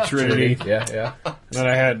Abominable Putridity. Yeah. Then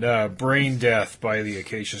I had Brain Death by the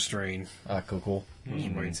Acacia Strain. Cool. Those are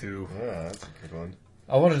my two. Yeah, that's a good one.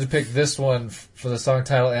 I wanted to pick this one for the song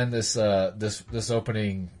title and this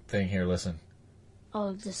opening thing here. Listen.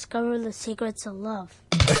 Oh, discover the secrets of love.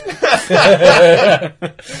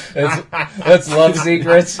 That's Love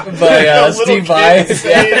Secrets by Steve Vai.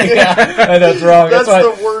 I know it's wrong. That's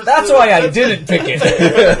the worst. That's why I didn't pick it.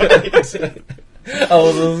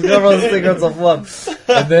 Oh, discover the secrets of love.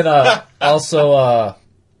 And then also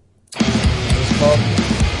what's it called?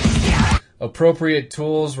 Appropriate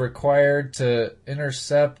tools required to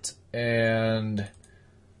intercept and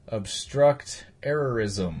obstruct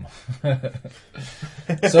errorism.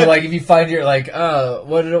 So, like, if you find you're like,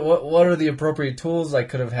 what are the appropriate tools I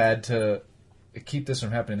could have had to keep this from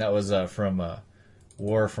happening? That was from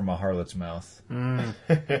War from a Harlot's Mouth. And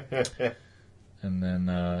then,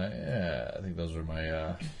 I think those were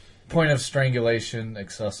my Point of Strangulation,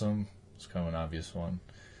 Excessum. It's kind of an obvious one.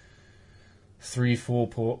 3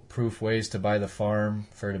 foolproof ways to buy the farm,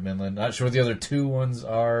 Fair to Midland. Not sure what the other 2 ones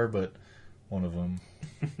are, but one of them.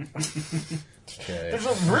 Okay. There's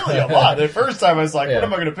really a lot. The first time I was like, what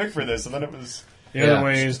am I going to pick for this? And then it was... The other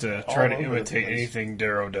way is to try to imitate anything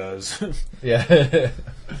Darrow does. Yeah.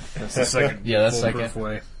 That's the second foolproof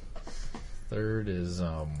way. Third is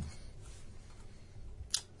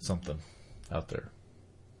something out there.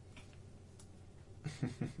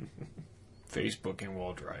 Facebooking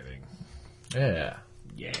while driving. Yeah.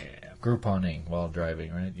 Grouponing while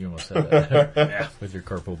driving, right? You almost said that. Yeah. With your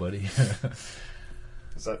carpool buddy.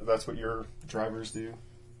 That's what your drivers do?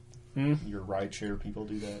 Your rideshare people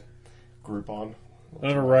do that? Groupon?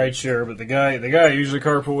 Not a rideshare, but the guy I usually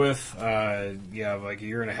carpool with, like a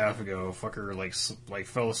year and a half ago, fucker like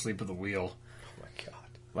fell asleep at the wheel. Oh my god!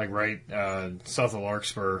 Like right south of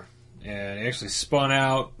Larkspur, and he actually spun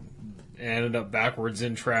out and ended up backwards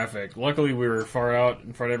in traffic. Luckily, we were far out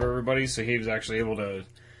in front of everybody, so he was actually able to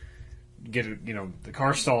get it. The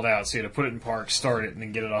car stalled out, so he had to put it in park, start it, and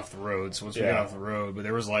then get it off the road. So once we got off the road, but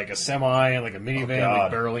there was like a semi and like a minivan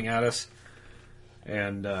like barreling at us,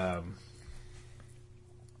 and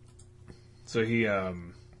so he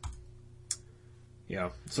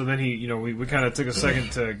so then he we kind of took a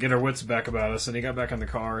second to get our wits back about us, and he got back in the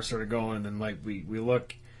car, started going, and then like we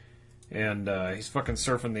look, and he's fucking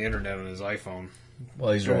surfing the internet on his iPhone.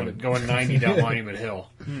 Well, he's going 90 down Monument Hill.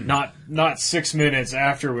 Not 6 minutes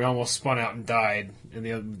after we almost spun out and died.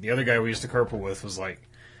 And the other guy we used to carpool with was like,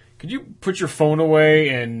 "Could you put your phone away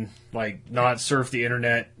and like not surf the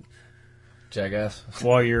internet, jackass,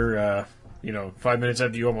 while you're 5 minutes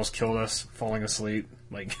after you almost killed us, falling asleep?"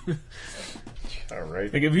 Like, all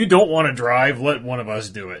right. Like if you don't want to drive, let one of us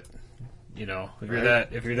do it.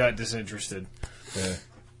 If you're that disinterested. Yeah.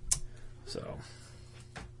 So.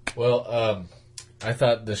 Well, I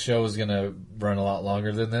thought the show was going to run a lot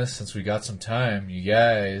longer than this since we got some time. You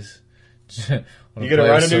guys. You going to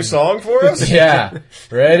write a new song for us? Yeah.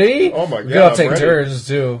 Ready? Oh my god. We'll take turns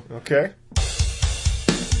too. Okay.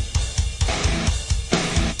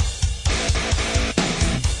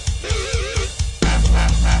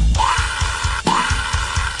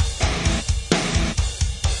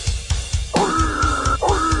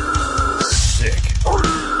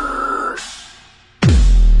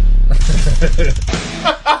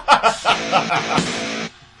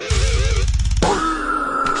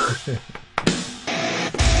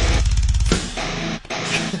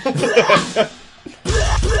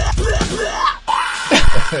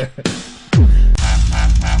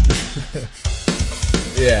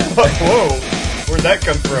 Yeah. Whoa. Where'd that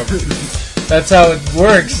come from? That's how it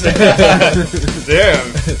works.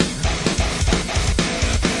 Damn.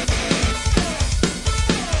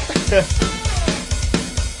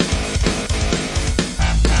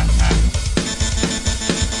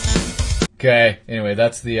 Okay, anyway,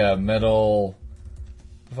 that's the metal...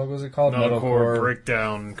 What the fuck was it called? Metalcore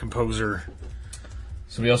breakdown composer.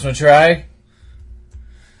 Somebody else want to try?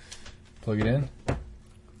 Plug it in. Give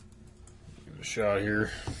it a shot here.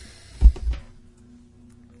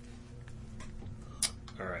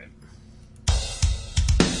 Alright.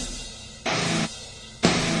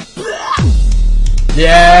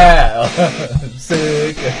 Yeah!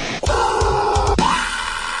 Sick.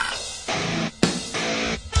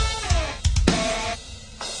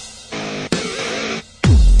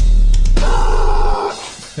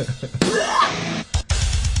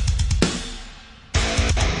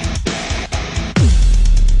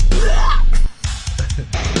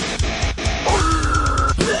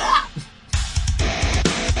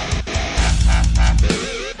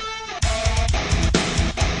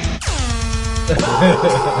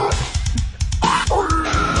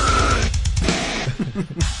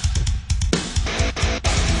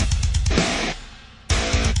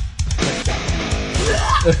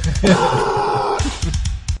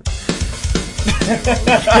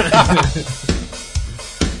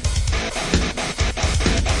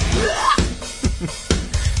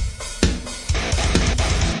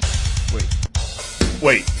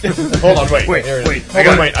 Wait. Hold on, wait. Wait. Hold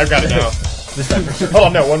on, wait. I've got it now. This time. Hold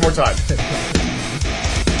on, no, one more time.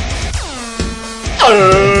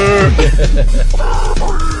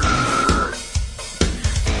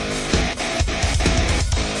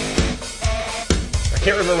 I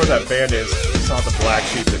can't remember what that band is. It's not the Black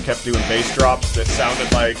Sheep that kept doing bass drops that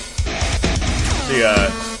sounded like the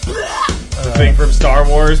thing from Star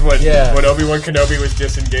Wars when Obi-Wan Kenobi was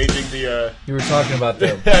disengaging the... You were talking about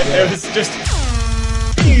them. It was just...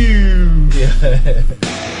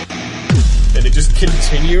 And it just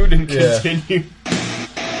continued and continued.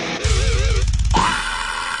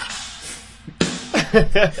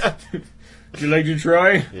 Would you like to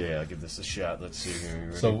try? Yeah, I'll give this a shot. Let's see.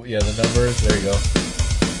 So, yeah, the numbers. There you go.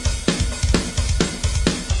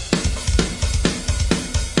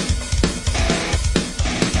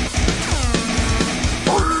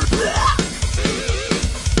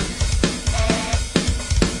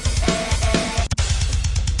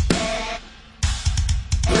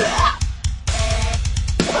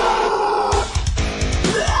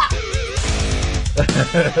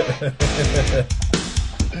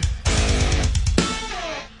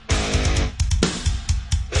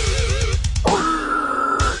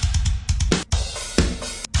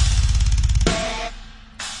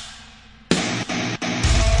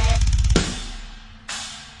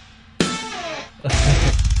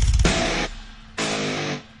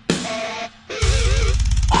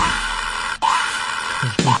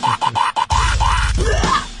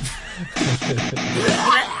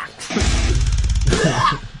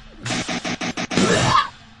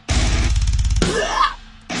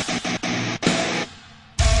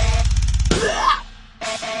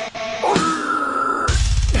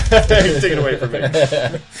 He's taking it away from me.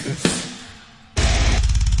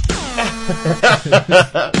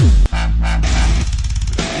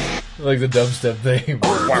 Like the dubstep thing.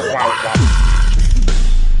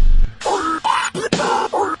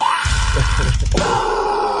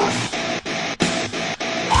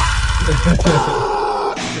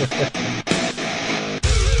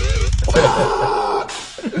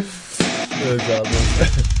 That's awesome.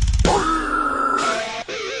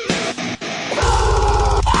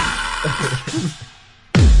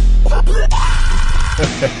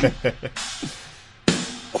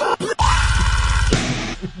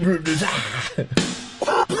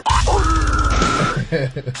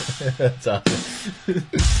 That's awesome.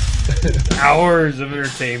 Hours of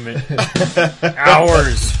entertainment.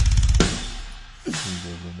 Hours.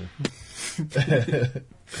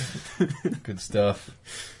 Good stuff.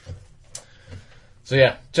 So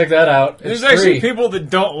yeah, check that out. There's actually people that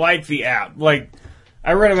don't like the app. Like,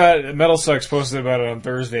 I read about it, Metal Sucks posted about it on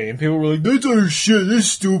Thursday, and people were like, "That's our shit, that's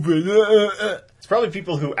stupid." It's probably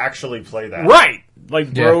people who actually play that. Right!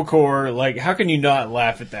 Like, brocore, like, how can you not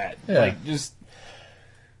laugh at that? Yeah. Like, just...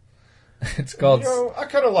 It's called... You know, I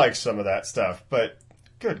kind of like some of that stuff, but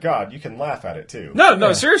good God, you can laugh at it too.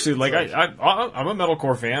 No, seriously, like, I'm a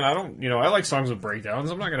metalcore fan. I don't, I like songs with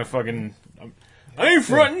breakdowns. I'm not gonna fucking... I ain't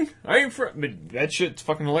fronting, but that shit's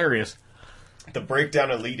fucking hilarious. The breakdown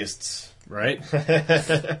elitists. Right?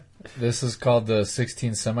 This is called the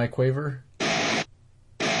 16 semi-quaver.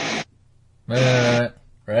 Right?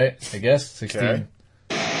 I guess 16. Okay.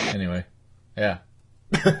 Anyway, yeah.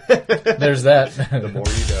 There's that. The more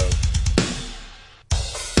you know.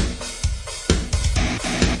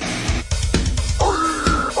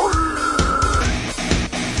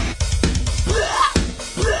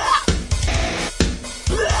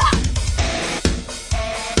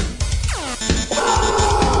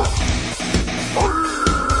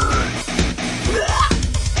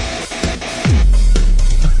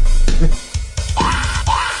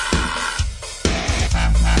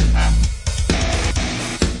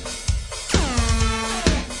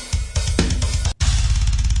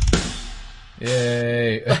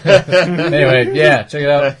 Yay. Anyway, yeah, check it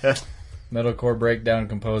out. Metalcore Breakdown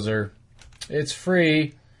Composer. It's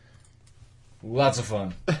free. Lots of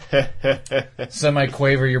fun.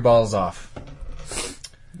 Semi-quaver your balls off.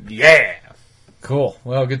 Yeah! Cool.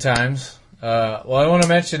 Well, good times. Well, I want to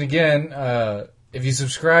mention again, if you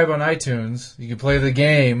subscribe on iTunes, you can play the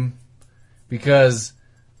game because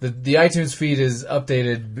the iTunes feed is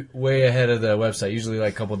updated way ahead of the website, usually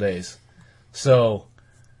like a couple days. So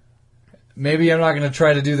maybe I'm not going to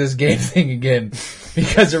try to do this game thing again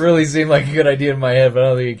because it really seemed like a good idea in my head, but I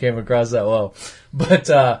don't think it came across that well. But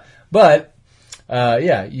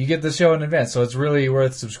yeah, you get the show in advance, so it's really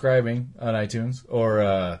worth subscribing on iTunes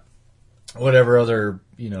or whatever other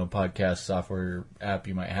podcast software app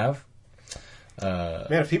you might have.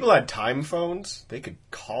 Man, if people had time phones, they could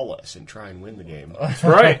call us and try and win the game. That's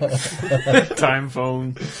right. Time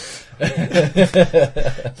phone.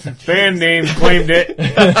 Band name claimed it.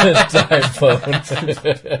 Time phone.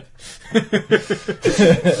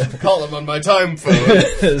 Call them on my time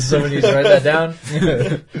phone. Somebody needs to write that down.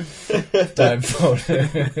 Time phone.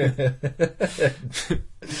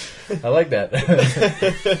 I like that.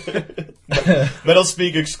 Metal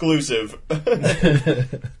Speak exclusive.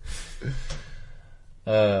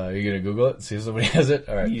 Are you gonna Google it and see if somebody has it?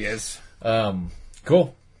 All right. Yes.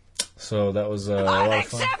 Cool. So that was a lot of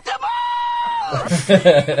fun.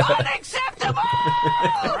 Unacceptable!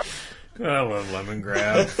 I love Lemon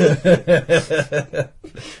Grab.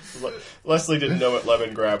 Leslie didn't know what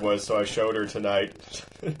lemon grab was, so I showed her tonight.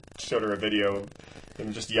 Showed her a video of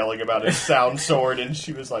him just yelling about his sound sword, and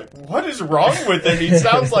she was like, "What is wrong with him? He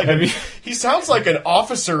sounds like an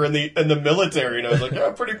officer in the military." And I was like,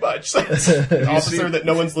 "Yeah, pretty much. An officer that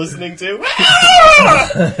no one's listening to."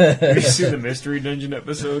 Have you seen the Mystery Dungeon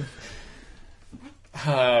episode?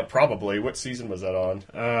 Probably. What season was that on?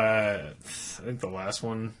 I think the last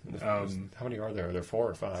one. How many are there? Are there 4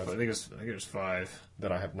 or 5? I think it was 5.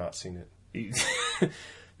 Then I have not seen it.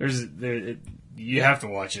 You have to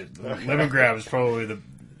watch it. Lemon Grab is probably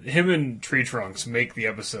him and Tree Trunks make the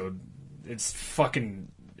episode. It's fucking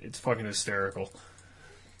hysterical.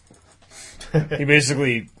 He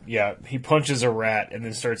basically, he punches a rat and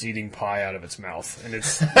then starts eating pie out of its mouth, and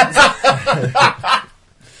it's.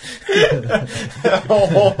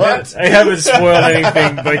 What? I haven't spoiled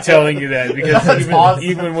anything by telling you that because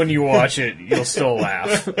even when you watch it, you'll still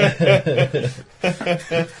laugh.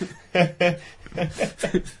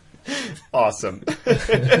 Awesome.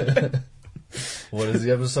 What is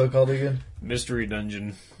the episode called again? Mystery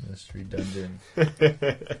Dungeon. Mystery Dungeon.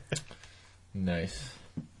 Nice.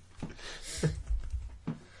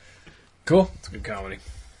 Cool. It's a good comedy.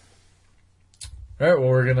 Alright, well,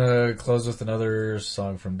 we're gonna close with another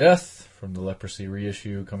song from Death from the Leprosy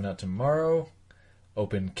reissue coming out tomorrow.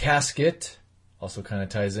 Open Casket also kind of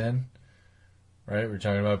ties in. Right? We're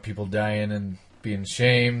talking about people dying and being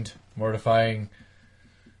shamed, mortifying.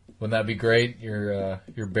 Wouldn't that be great? You're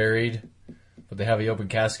buried, but they have the open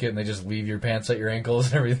casket and they just leave your pants at your ankles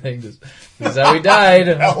and everything. This is how he died.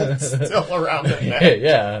 Belt still around the neck.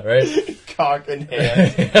 Yeah, right? Cock in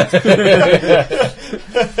hand.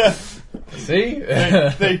 See?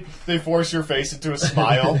 They force your face into a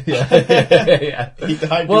smile. Yeah. He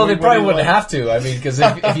died Well, they doing what probably he wouldn't loved. have to. I mean, because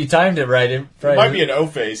if you timed it right, it Might be an O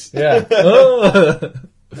face. Yeah.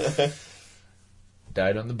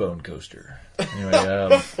 Died on the bone coaster.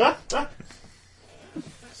 Anyway,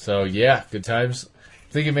 so yeah, good times.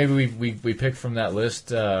 Thinking maybe we picked from that list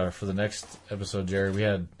for the next episode, Jared. We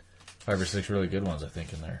had 5 or 6 really good ones, I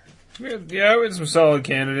think, in there. We had some solid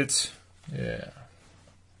candidates. Yeah.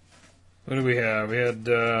 What do we have? We had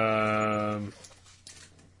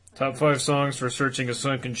top 5 songs for searching a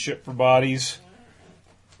sunken ship for bodies,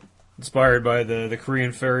 inspired by the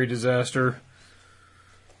Korean ferry disaster.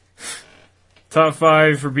 Top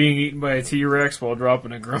 5 for being eaten by a T-Rex while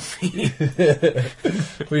dropping a grumpy.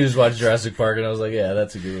 We just watched Jurassic Park, and I was like, yeah,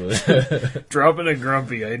 that's a good one. Dropping a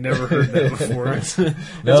grumpy. I'd never heard that before.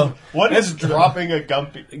 No. What is dropping a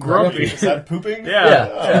grumpy? Grumpy. Is that pooping? Yeah.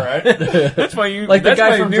 All right. That's my new, Like the that's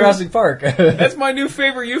guy my from new, Jurassic Park. That's my new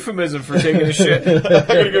favorite euphemism for taking a shit. I'm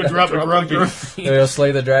gonna go drop a grumpy. They'll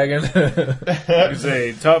slay the dragon. You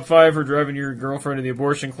say top 5 for driving your girlfriend to the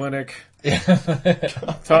abortion clinic.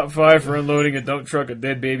 Top 5 for unloading a dump truck of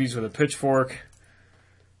dead babies with a pitchfork.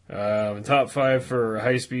 And top 5 for a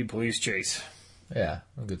high-speed police chase. Yeah,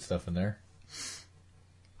 good stuff in there.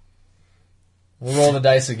 We'll roll the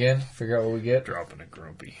dice again, figure out what we get. Dropping a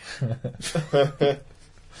grumpy.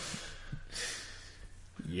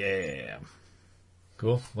 Yeah.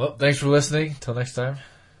 Cool. Well, thanks for listening. Till next time.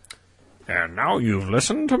 And now you've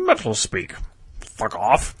listened to Metal Speak. Fuck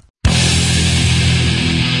off.